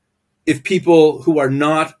if people who are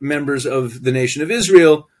not members of the nation of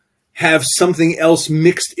Israel have something else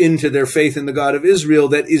mixed into their faith in the God of Israel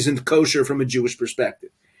that isn't kosher from a Jewish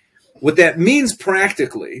perspective. What that means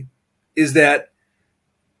practically is that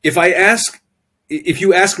if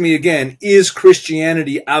you ask me again, is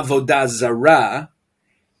Christianity avodah zarah?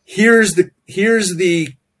 Here's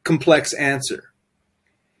the complex answer.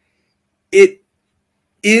 It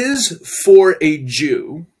is for a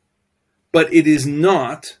Jew, but it is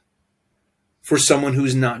not for someone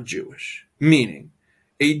who's not Jewish. Meaning,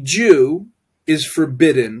 a Jew is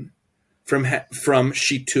forbidden from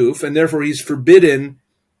shituf, and therefore he's forbidden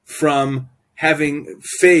from having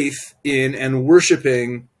faith in and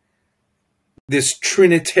worshiping this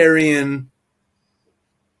Trinitarian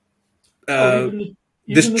version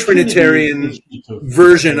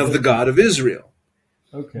of the God of Israel.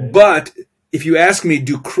 Okay. But if you ask me,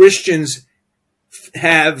 do Christians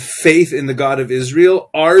have faith in the God of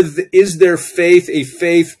Israel? Is their faith a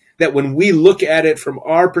faith that when we look at it from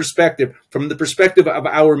our perspective, from the perspective of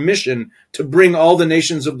our mission to bring all the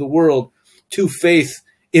nations of the world to faith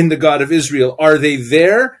in the God of Israel, are they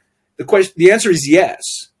there? The answer is yes,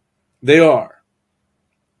 they are.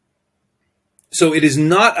 So it is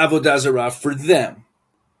not avodah zarah for them.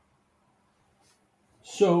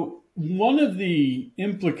 So one of the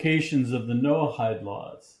implications of the Noahide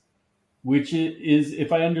laws, which is,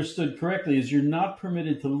 if I understood correctly, is you're not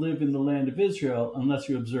permitted to live in the land of Israel unless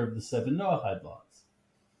you observe the 7 Noahide laws.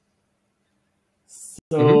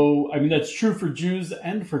 So, I mean, that's true for Jews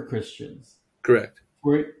and for Christians. Correct.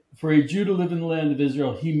 For a Jew to live in the land of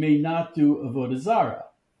Israel, he may not do avodah zarah.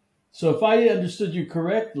 So if I understood you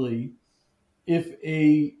correctly, if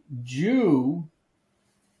a Jew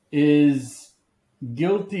is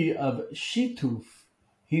guilty of shituf,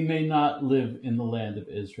 he may not live in the land of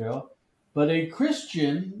Israel. But a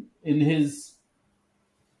Christian, in his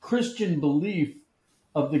Christian belief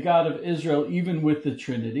of the God of Israel, even with the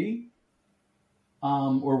Trinity,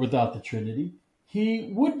 or without the Trinity,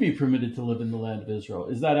 he would be permitted to live in the land of Israel.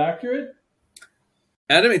 Is that accurate?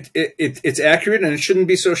 Adam, it's accurate, and it shouldn't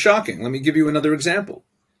be so shocking. Let me give you another example.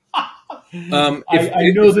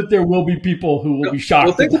 I know that there will be people who will be shocked.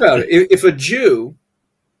 Well, think about it. If a Jew,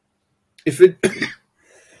 if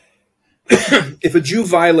a Jew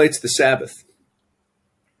violates the Sabbath,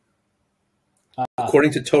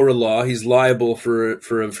 according to Torah law, he's liable for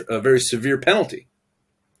a very severe penalty.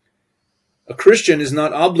 A Christian is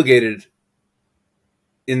not obligated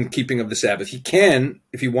in keeping of the Sabbath. He can,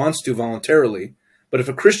 if he wants to, voluntarily. But if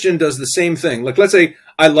a Christian does the same thing, like let's say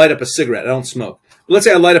I light up a cigarette, I don't smoke. But let's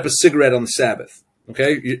say I light up a cigarette on the Sabbath.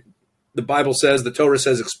 Okay, the Bible says, the Torah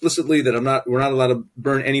says explicitly that we're not allowed to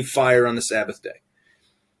burn any fire on the Sabbath day.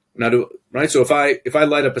 Right? So if I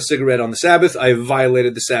light up a cigarette on the Sabbath, I have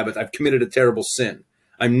violated the Sabbath. I've committed a terrible sin.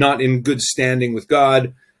 I'm not in good standing with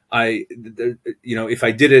God. If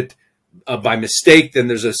I did it by mistake, then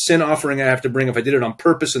there's a sin offering I have to bring. If I did it on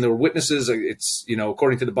purpose and there were witnesses, it's,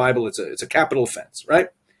 according to the Bible, it's a capital offense, right?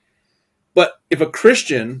 But if a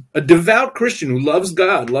Christian, a devout Christian who loves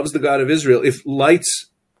God, loves the God of Israel, if lights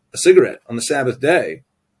a cigarette on the Sabbath day,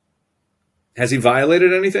 has he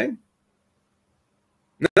violated anything?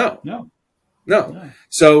 No.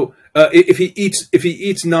 So if he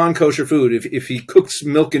eats non-kosher food, if he cooks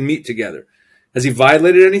milk and meat together, has he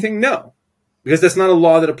violated anything? No, because that's not a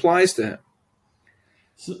law that applies to him.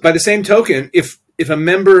 So, by the same token, if a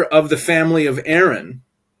member of the family of Aaron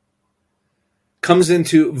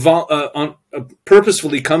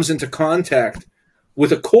purposefully comes into contact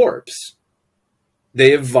with a corpse,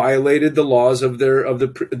 they have violated the laws of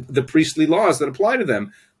the priestly laws that apply to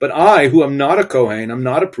them. But I, who am not a Kohen, I'm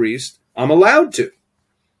not a priest, I'm allowed to.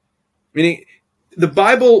 Meaning, the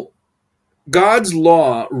Bible, God's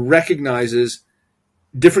law recognizes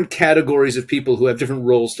different categories of people who have different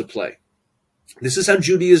roles to play. This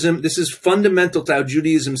is fundamental to how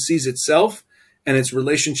Judaism sees itself and its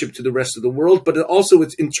relationship to the rest of the world, but also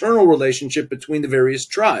its internal relationship between the various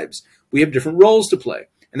tribes. We have different roles to play,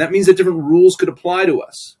 and that means that different rules could apply to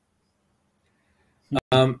us.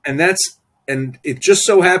 And it just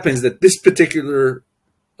so happens that this particular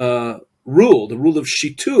rule, the rule of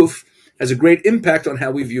shituf, has a great impact on how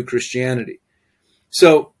we view Christianity.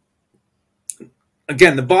 So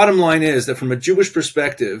again, the bottom line is that from a Jewish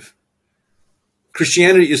perspective,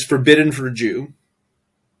 Christianity is forbidden for a Jew,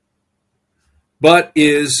 but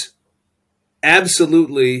is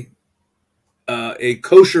absolutely a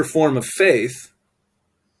kosher form of faith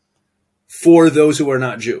for those who are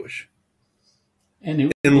not Jewish,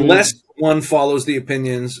 unless one follows the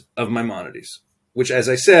opinions of Maimonides, which, as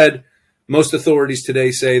I said, most authorities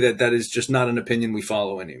today say that that is just not an opinion we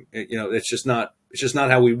follow any. It's just not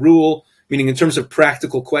how we rule. Meaning, in terms of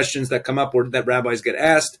practical questions that come up or that rabbis get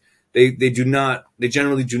asked, they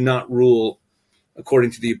generally do not rule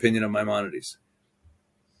according to the opinion of Maimonides.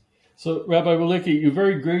 So, Rabbi Wolicki, you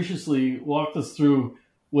very graciously walked us through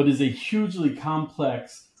what is a hugely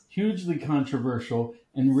complex, hugely controversial,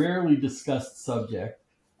 and rarely discussed subject.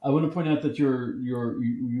 I want to point out that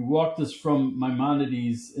you walked us from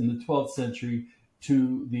Maimonides in the 12th century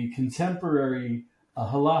to the contemporary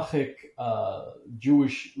halachic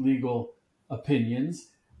Jewish legal opinions.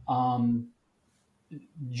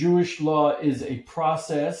 Jewish law is a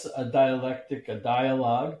process, a dialectic, a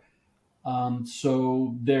dialogue.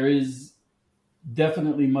 So there is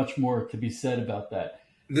definitely much more to be said about that.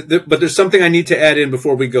 But there's something I need to add in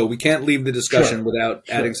before we go. We can't leave the discussion without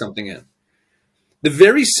adding something in. The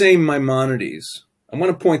very same Maimonides, I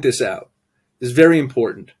want to point this out, is very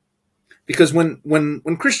important. Because when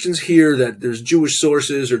Christians hear that there's Jewish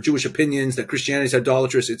sources or Jewish opinions, that Christianity is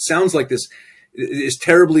idolatrous, it sounds like this is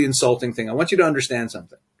terribly insulting thing. I want you to understand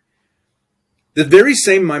something. The very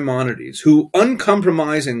same Maimonides, who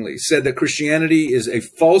uncompromisingly said that Christianity is a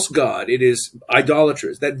false god, it is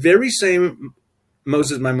idolatrous, that very same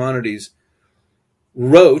Moses Maimonides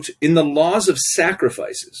wrote in the laws of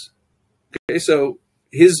sacrifices. Okay, so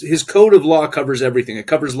his code of law covers everything. It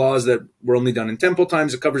covers laws that were only done in temple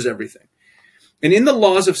times. It covers everything. And in the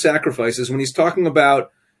laws of sacrifices, when he's talking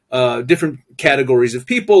about different categories of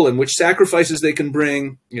people and which sacrifices they can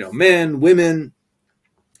bring, men, women,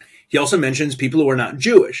 he also mentions people who are not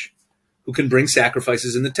Jewish, who can bring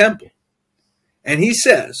sacrifices in the temple. And he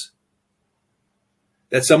says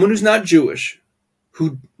that someone who's not Jewish,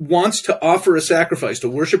 who wants to offer a sacrifice to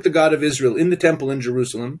worship the God of Israel in the temple in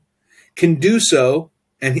Jerusalem, can do so,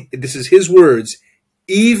 and this is his words,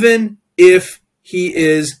 even if he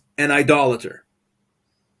is an idolater.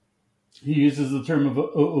 He uses the term of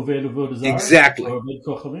Oved Avodah Zarah? Exactly. Oved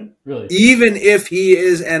Kochavim? Really? Even if he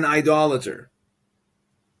is an idolater.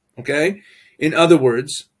 Okay? In other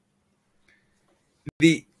words,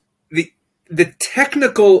 the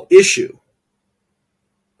technical issue,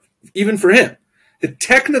 even for him, the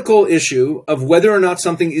technical issue of whether or not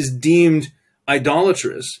something is deemed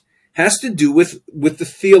idolatrous has to do with the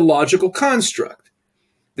theological construct.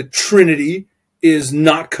 The Trinity is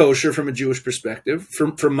not kosher from a Jewish perspective.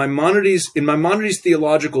 From Maimonides, in Maimonides'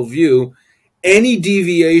 theological view, any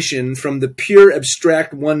deviation from the pure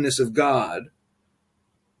abstract oneness of God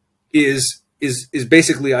is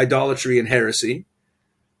basically idolatry and heresy.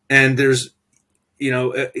 And there's,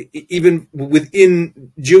 even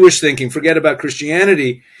within Jewish thinking, forget about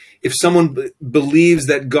Christianity, if someone believes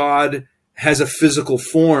that God has a physical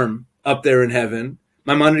form up there in heaven,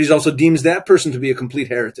 Maimonides also deems that person to be a complete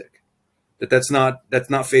heretic. That's not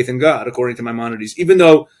faith in God, according to Maimonides. Even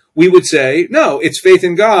though we would say, no, it's faith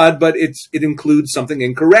in God, but it includes something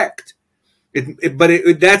incorrect.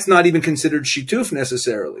 That's not even considered shituf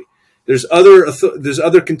necessarily. There's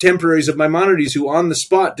other contemporaries of Maimonides who on the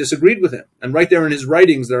spot disagreed with him. And right there in his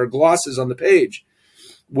writings, there are glosses on the page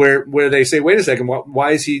where they say, wait a second,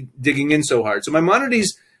 why is he digging in so hard? So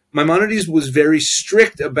Maimonides was very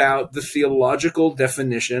strict about the theological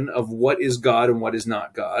definition of what is God and what is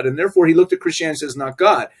not God. And therefore, he looked at Christianity as not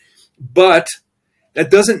God. But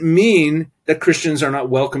that doesn't mean that Christians are not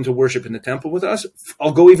welcome to worship in the temple with us.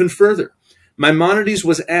 I'll go even further. Maimonides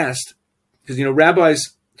was asked, because,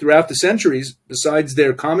 rabbis throughout the centuries, besides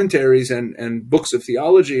their commentaries and books of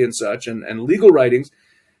theology and such and legal writings,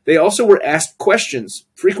 they also were asked questions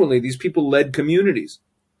frequently. These people led communities.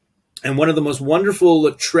 And one of the most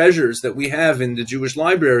wonderful treasures that we have in the Jewish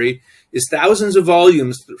library is thousands of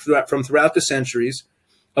volumes from throughout the centuries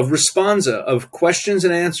of responsa, of questions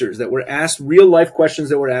and answers that were asked, real-life questions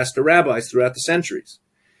that were asked to rabbis throughout the centuries.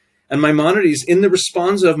 And Maimonides, in the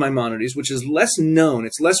responsa of Maimonides, which is less known,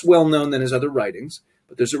 it's less well-known than his other writings,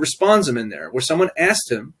 but there's a responsum in there where someone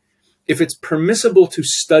asked him if it's permissible to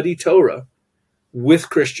study Torah with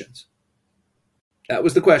Christians. That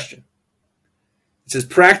was the question. It's as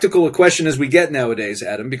practical a question as we get nowadays,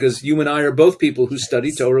 Adam, because you and I are both people who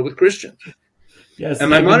study Torah with Christians. Yes, and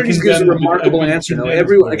Maimonides gives a remarkable answer. Now,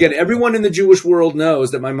 everyone in the Jewish world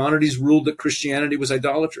knows that Maimonides ruled that Christianity was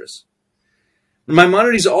idolatrous.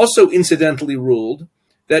 Maimonides also incidentally ruled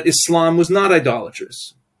that Islam was not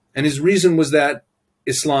idolatrous. And his reason was that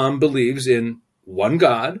Islam believes in one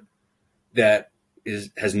God that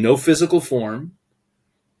has no physical form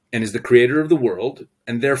and is the creator of the world.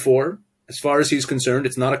 And therefore, as far as he's concerned,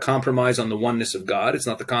 it's not a compromise on the oneness of God. It's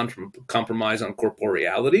not the compromise on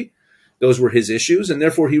corporeality. Those were his issues. And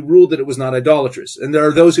therefore, he ruled that it was not idolatrous. And there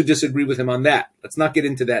are those who disagree with him on that. Let's not get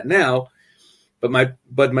into that now. But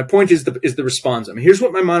my point is the responsum. Here's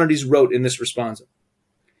what Maimonides wrote in this responsum.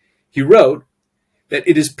 He wrote that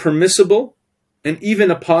it is permissible and even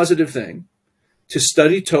a positive thing to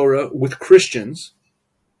study Torah with Christians,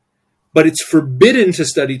 but it's forbidden to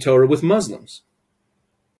study Torah with Muslims.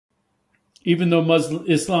 Even though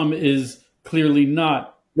Islam is clearly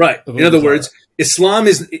not. Right. In other words, Islam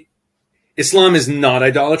is not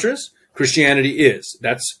idolatrous. Christianity is.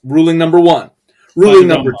 That's ruling number one. Ruling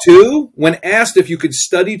number two, when asked if you could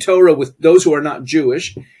study Torah with those who are not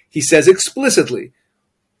Jewish, he says explicitly,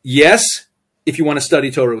 yes, if you want to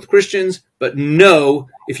study Torah with Christians, but no,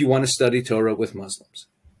 if you want to study Torah with Muslims.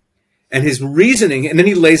 And his reasoning, and then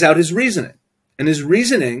he lays out his reasoning. And his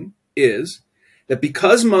reasoning is that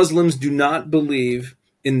because Muslims do not believe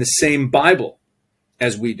in the same Bible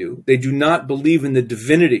as we do, they do not believe in the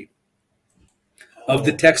divinity of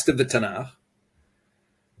the text of the Tanakh.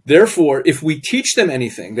 Therefore, if we teach them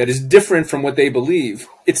anything that is different from what they believe,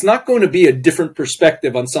 it's not going to be a different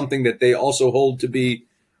perspective on something that they also hold to be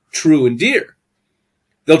true and dear.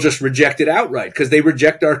 They'll just reject it outright because they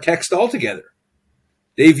reject our text altogether.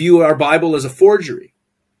 They view our Bible as a forgery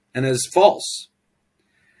and as false.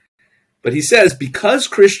 But he says, because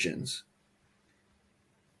Christians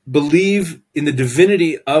believe in the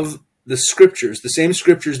divinity of the scriptures, the same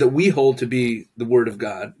scriptures that we hold to be the word of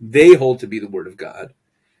God, they hold to be the word of God.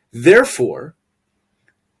 Therefore,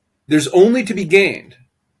 there's only to be gained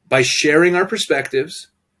by sharing our perspectives.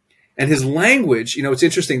 And his language, it's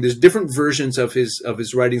interesting. There's different versions of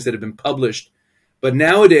his writings that have been published. But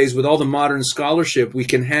nowadays, with all the modern scholarship, we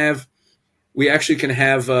actually can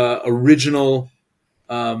have original,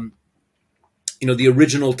 the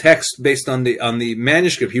original text based on the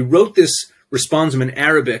manuscript. He wrote this responsum in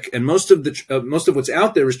Arabic, and most of what's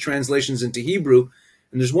out there is translations into Hebrew.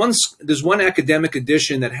 And there's one academic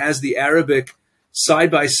edition that has the Arabic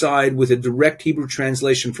side by side with a direct Hebrew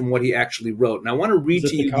translation from what he actually wrote. And I want to read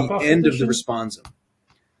to you the end of the responsum.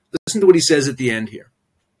 Listen to what he says at the end here.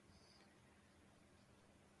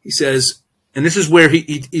 He says, and this is where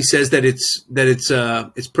he says that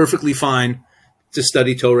it's perfectly fine to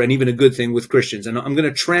study Torah and even a good thing with Christians. And I'm going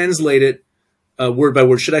to translate it word by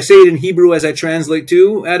word. Should I say it in Hebrew as I translate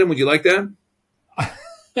too, Adam? Would you like that?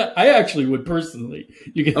 I actually would personally.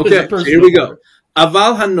 You can okay, so here we go.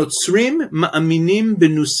 Aval hanotzrim ma'aminim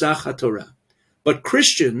benusach haTorah. But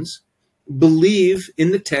Christians believe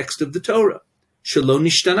in the text of the Torah. Shelo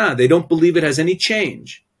nishtana. They don't believe it has any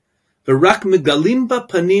change. V'rak megalim ba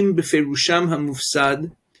panim beferusham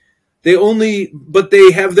hamufsad. But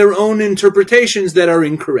they have their own interpretations that are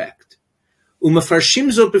incorrect.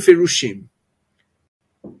 Umafarshim zot beferushim.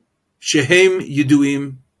 Shehem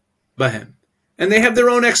yiduim bahem. And they have their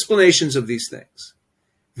own explanations of these things.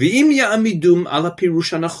 V'im ya'amidum ala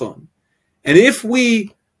pirush hanachon. And if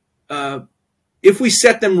we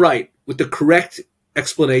set them right with the correct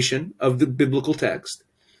explanation of the biblical text,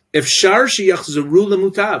 efshar sheyachzaru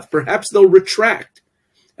lemutav, perhaps they'll retract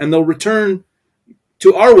and they'll return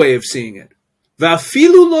to our way of seeing it.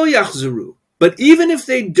 Va'afilu lo yachzaru, but even if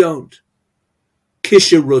they don't,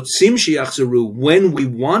 kisherotzim sheyachzaru, when we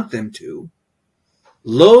want them to,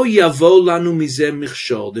 lo yavo lanu mizeh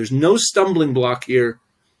michshol. There's no stumbling block here.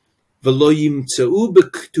 V'lo yimtzau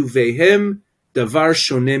b'ktuvehem davar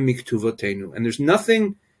shoneh miktuvotenu. And there's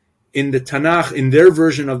nothing in the Tanakh, in their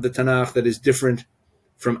version of the Tanakh, that is different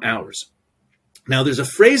from ours. Now, there's a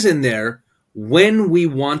phrase in there, when we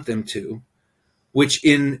want them to, which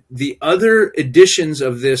in the other editions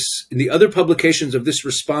of this, in the other publications of this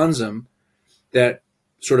responsum that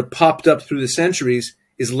sort of popped up through the centuries,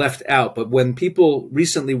 is left out. But when people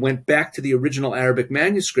recently went back to the original Arabic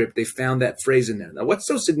manuscript, they found that phrase in there. Now, what's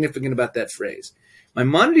so significant about that phrase?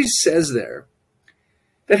 Maimonides says there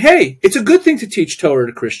that, hey, it's a good thing to teach Torah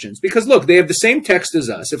to Christians because, look, they have the same text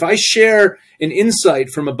as us. If I share an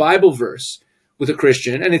insight from a Bible verse with a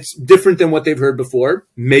Christian and it's different than what they've heard before,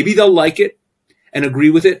 maybe they'll like it and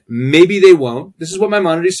agree with it. Maybe they won't. This is what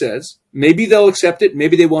Maimonides says. Maybe they'll accept it.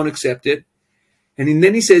 Maybe they won't accept it. And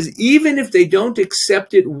then he says, even if they don't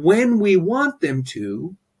accept it when we want them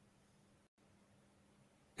to,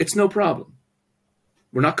 it's no problem.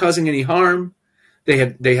 We're not causing any harm. They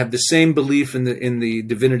have the same belief in the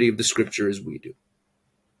divinity of the scripture as we do.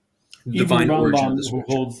 Even the divine origin of Rambam, the who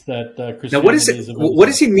scripture. holds that Christianity Now, what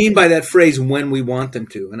does he mean by that phrase, when we want them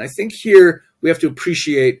to? And I think here we have to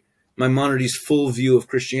appreciate Maimonides' full view of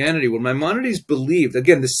Christianity. What Maimonides believed,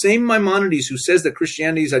 again, the same Maimonides who says that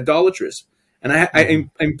Christianity is idolatrous. And I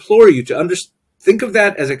implore you to think of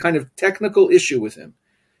that as a kind of technical issue with him.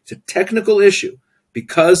 It's a technical issue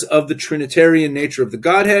because of the Trinitarian nature of the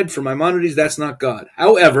Godhead. For Maimonides, that's not God.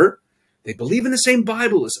 However, they believe in the same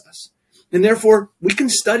Bible as us. And therefore, we can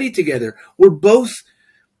study together. We both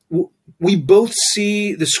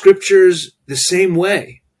see the scriptures the same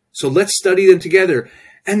way. So let's study them together.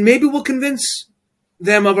 And maybe we'll convince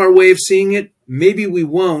them of our way of seeing it. Maybe we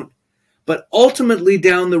won't. But ultimately,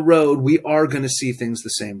 down the road, we are going to see things the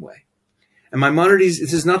same way. And Maimonides,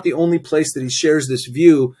 this is not the only place that he shares this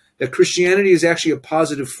view that Christianity is actually a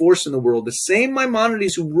positive force in the world. The same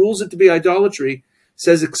Maimonides who rules it to be idolatry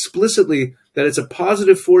says explicitly that it's a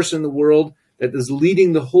positive force in the world that is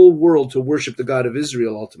leading the whole world to worship the God of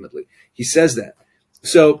Israel ultimately. He says that.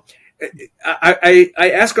 So I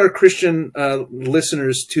ask our Christian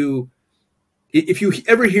listeners to, if you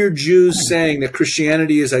ever hear Jews saying that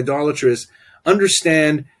Christianity is idolatrous,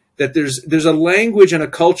 understand that there's a language and a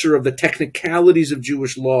culture of the technicalities of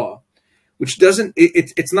Jewish law, which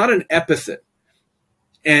it's not an epithet.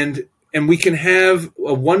 And we can have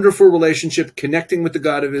a wonderful relationship connecting with the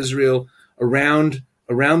God of Israel around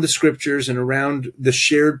the scriptures and around the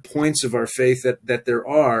shared points of our faith that there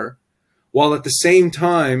are, while at the same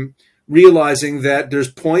time realizing that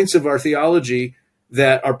there's points of our theology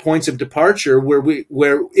that are points of departure where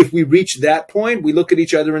if we reach that point, we look at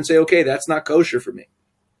each other and say, okay, that's not kosher for me.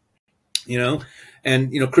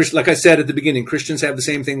 And like I said at the beginning, Christians have the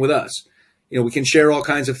same thing with us. We can share all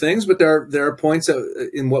kinds of things, but there are points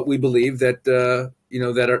in what we believe that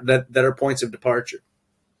that are points of departure.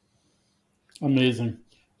 Amazing.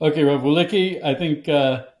 Okay, Rabbi Wolicki, I think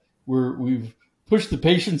we've pushed the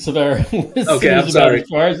patience of our listeners. Okay, I'm sorry. As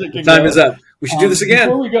far as it can Time go. is up. We should do this again.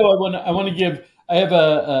 Before we go, I want to give. I have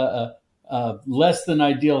a less than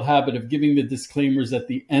ideal habit of giving the disclaimers at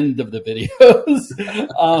the end of the videos.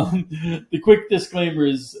 The quick disclaimer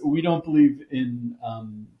is we don't believe in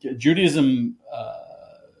Judaism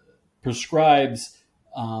prescribes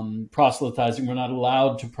proselytizing. We're not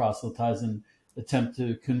allowed to proselytize and attempt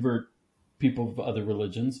to convert people of other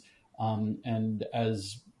religions. And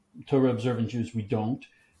as Torah observant Jews, we don't.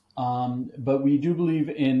 But we do believe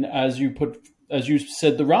in, as you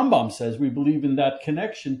said, the Rambam says, we believe in that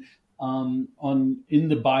connection in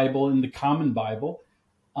the Bible, in the common Bible.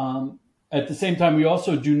 At the same time, we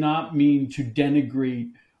also do not mean to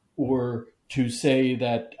denigrate or to say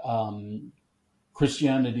that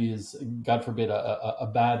Christianity is, God forbid, a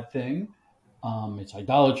bad thing. It's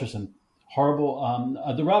idolatrous and horrible.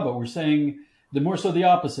 The Rabbah, we're saying more so the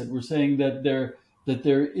opposite. We're saying that there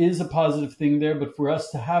is a positive thing there, but for us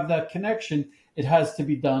to have that connection, it has to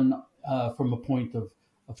be done from a point of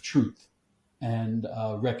truth and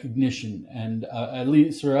recognition. And at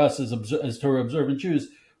least for us as Torah observant Jews,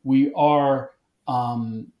 we are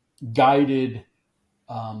guided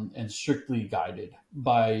and strictly guided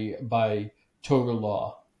by Torah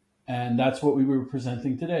law. And that's what we were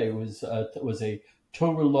presenting today. It was a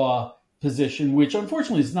Torah law position, which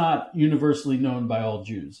unfortunately is not universally known by all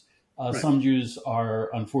Jews. Right. Some Jews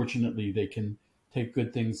are, unfortunately, they can take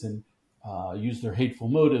good things and use their hateful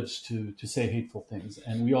motives to say hateful things.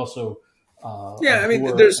 And we also most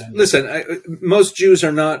Jews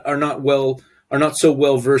are not so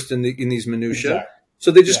well versed in these minutiae. Exactly.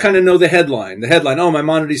 So they just kind of know the headline. Oh,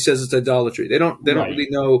 Maimonides says it's idolatry. They don't right. really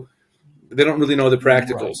know. They don't really know the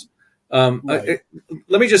practicals. Right. Right.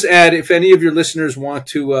 Let me just add, if any of your listeners want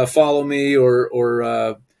to follow me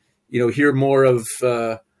or hear more of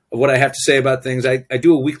what I have to say about things, I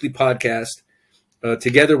do a weekly podcast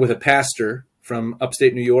together with a pastor from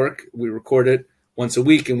upstate New York. We record it once a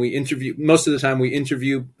week, and we interview. Most of the time, we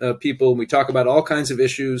interview people, and we talk about all kinds of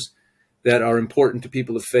issues that are important to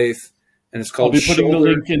people of faith. And it's called. I'll be putting the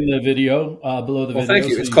link in the video below the video. Thank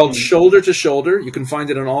you. It's called Shoulder to Shoulder. You can find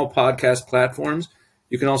it on all podcast platforms.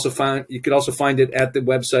 You can also find it at the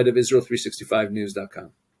website of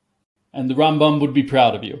Israel365news.com. And the Rambam would be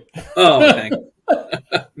proud of you. Oh, thank you.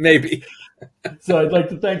 Maybe. So I'd like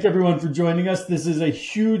to thank everyone for joining us. This is a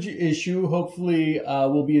huge issue. Hopefully,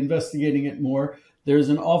 we'll be investigating it more. There's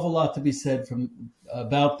an awful lot to be said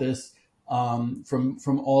about this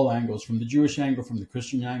from all angles, from the Jewish angle, from the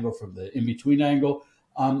Christian angle, from the in-between angle,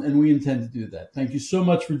 and we intend to do that. Thank you so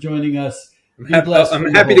much for joining us.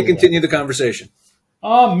 I'm happy to continue the conversation.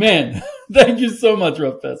 Amen. Thank you so much,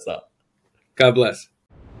 Rabbi Pesach. God bless.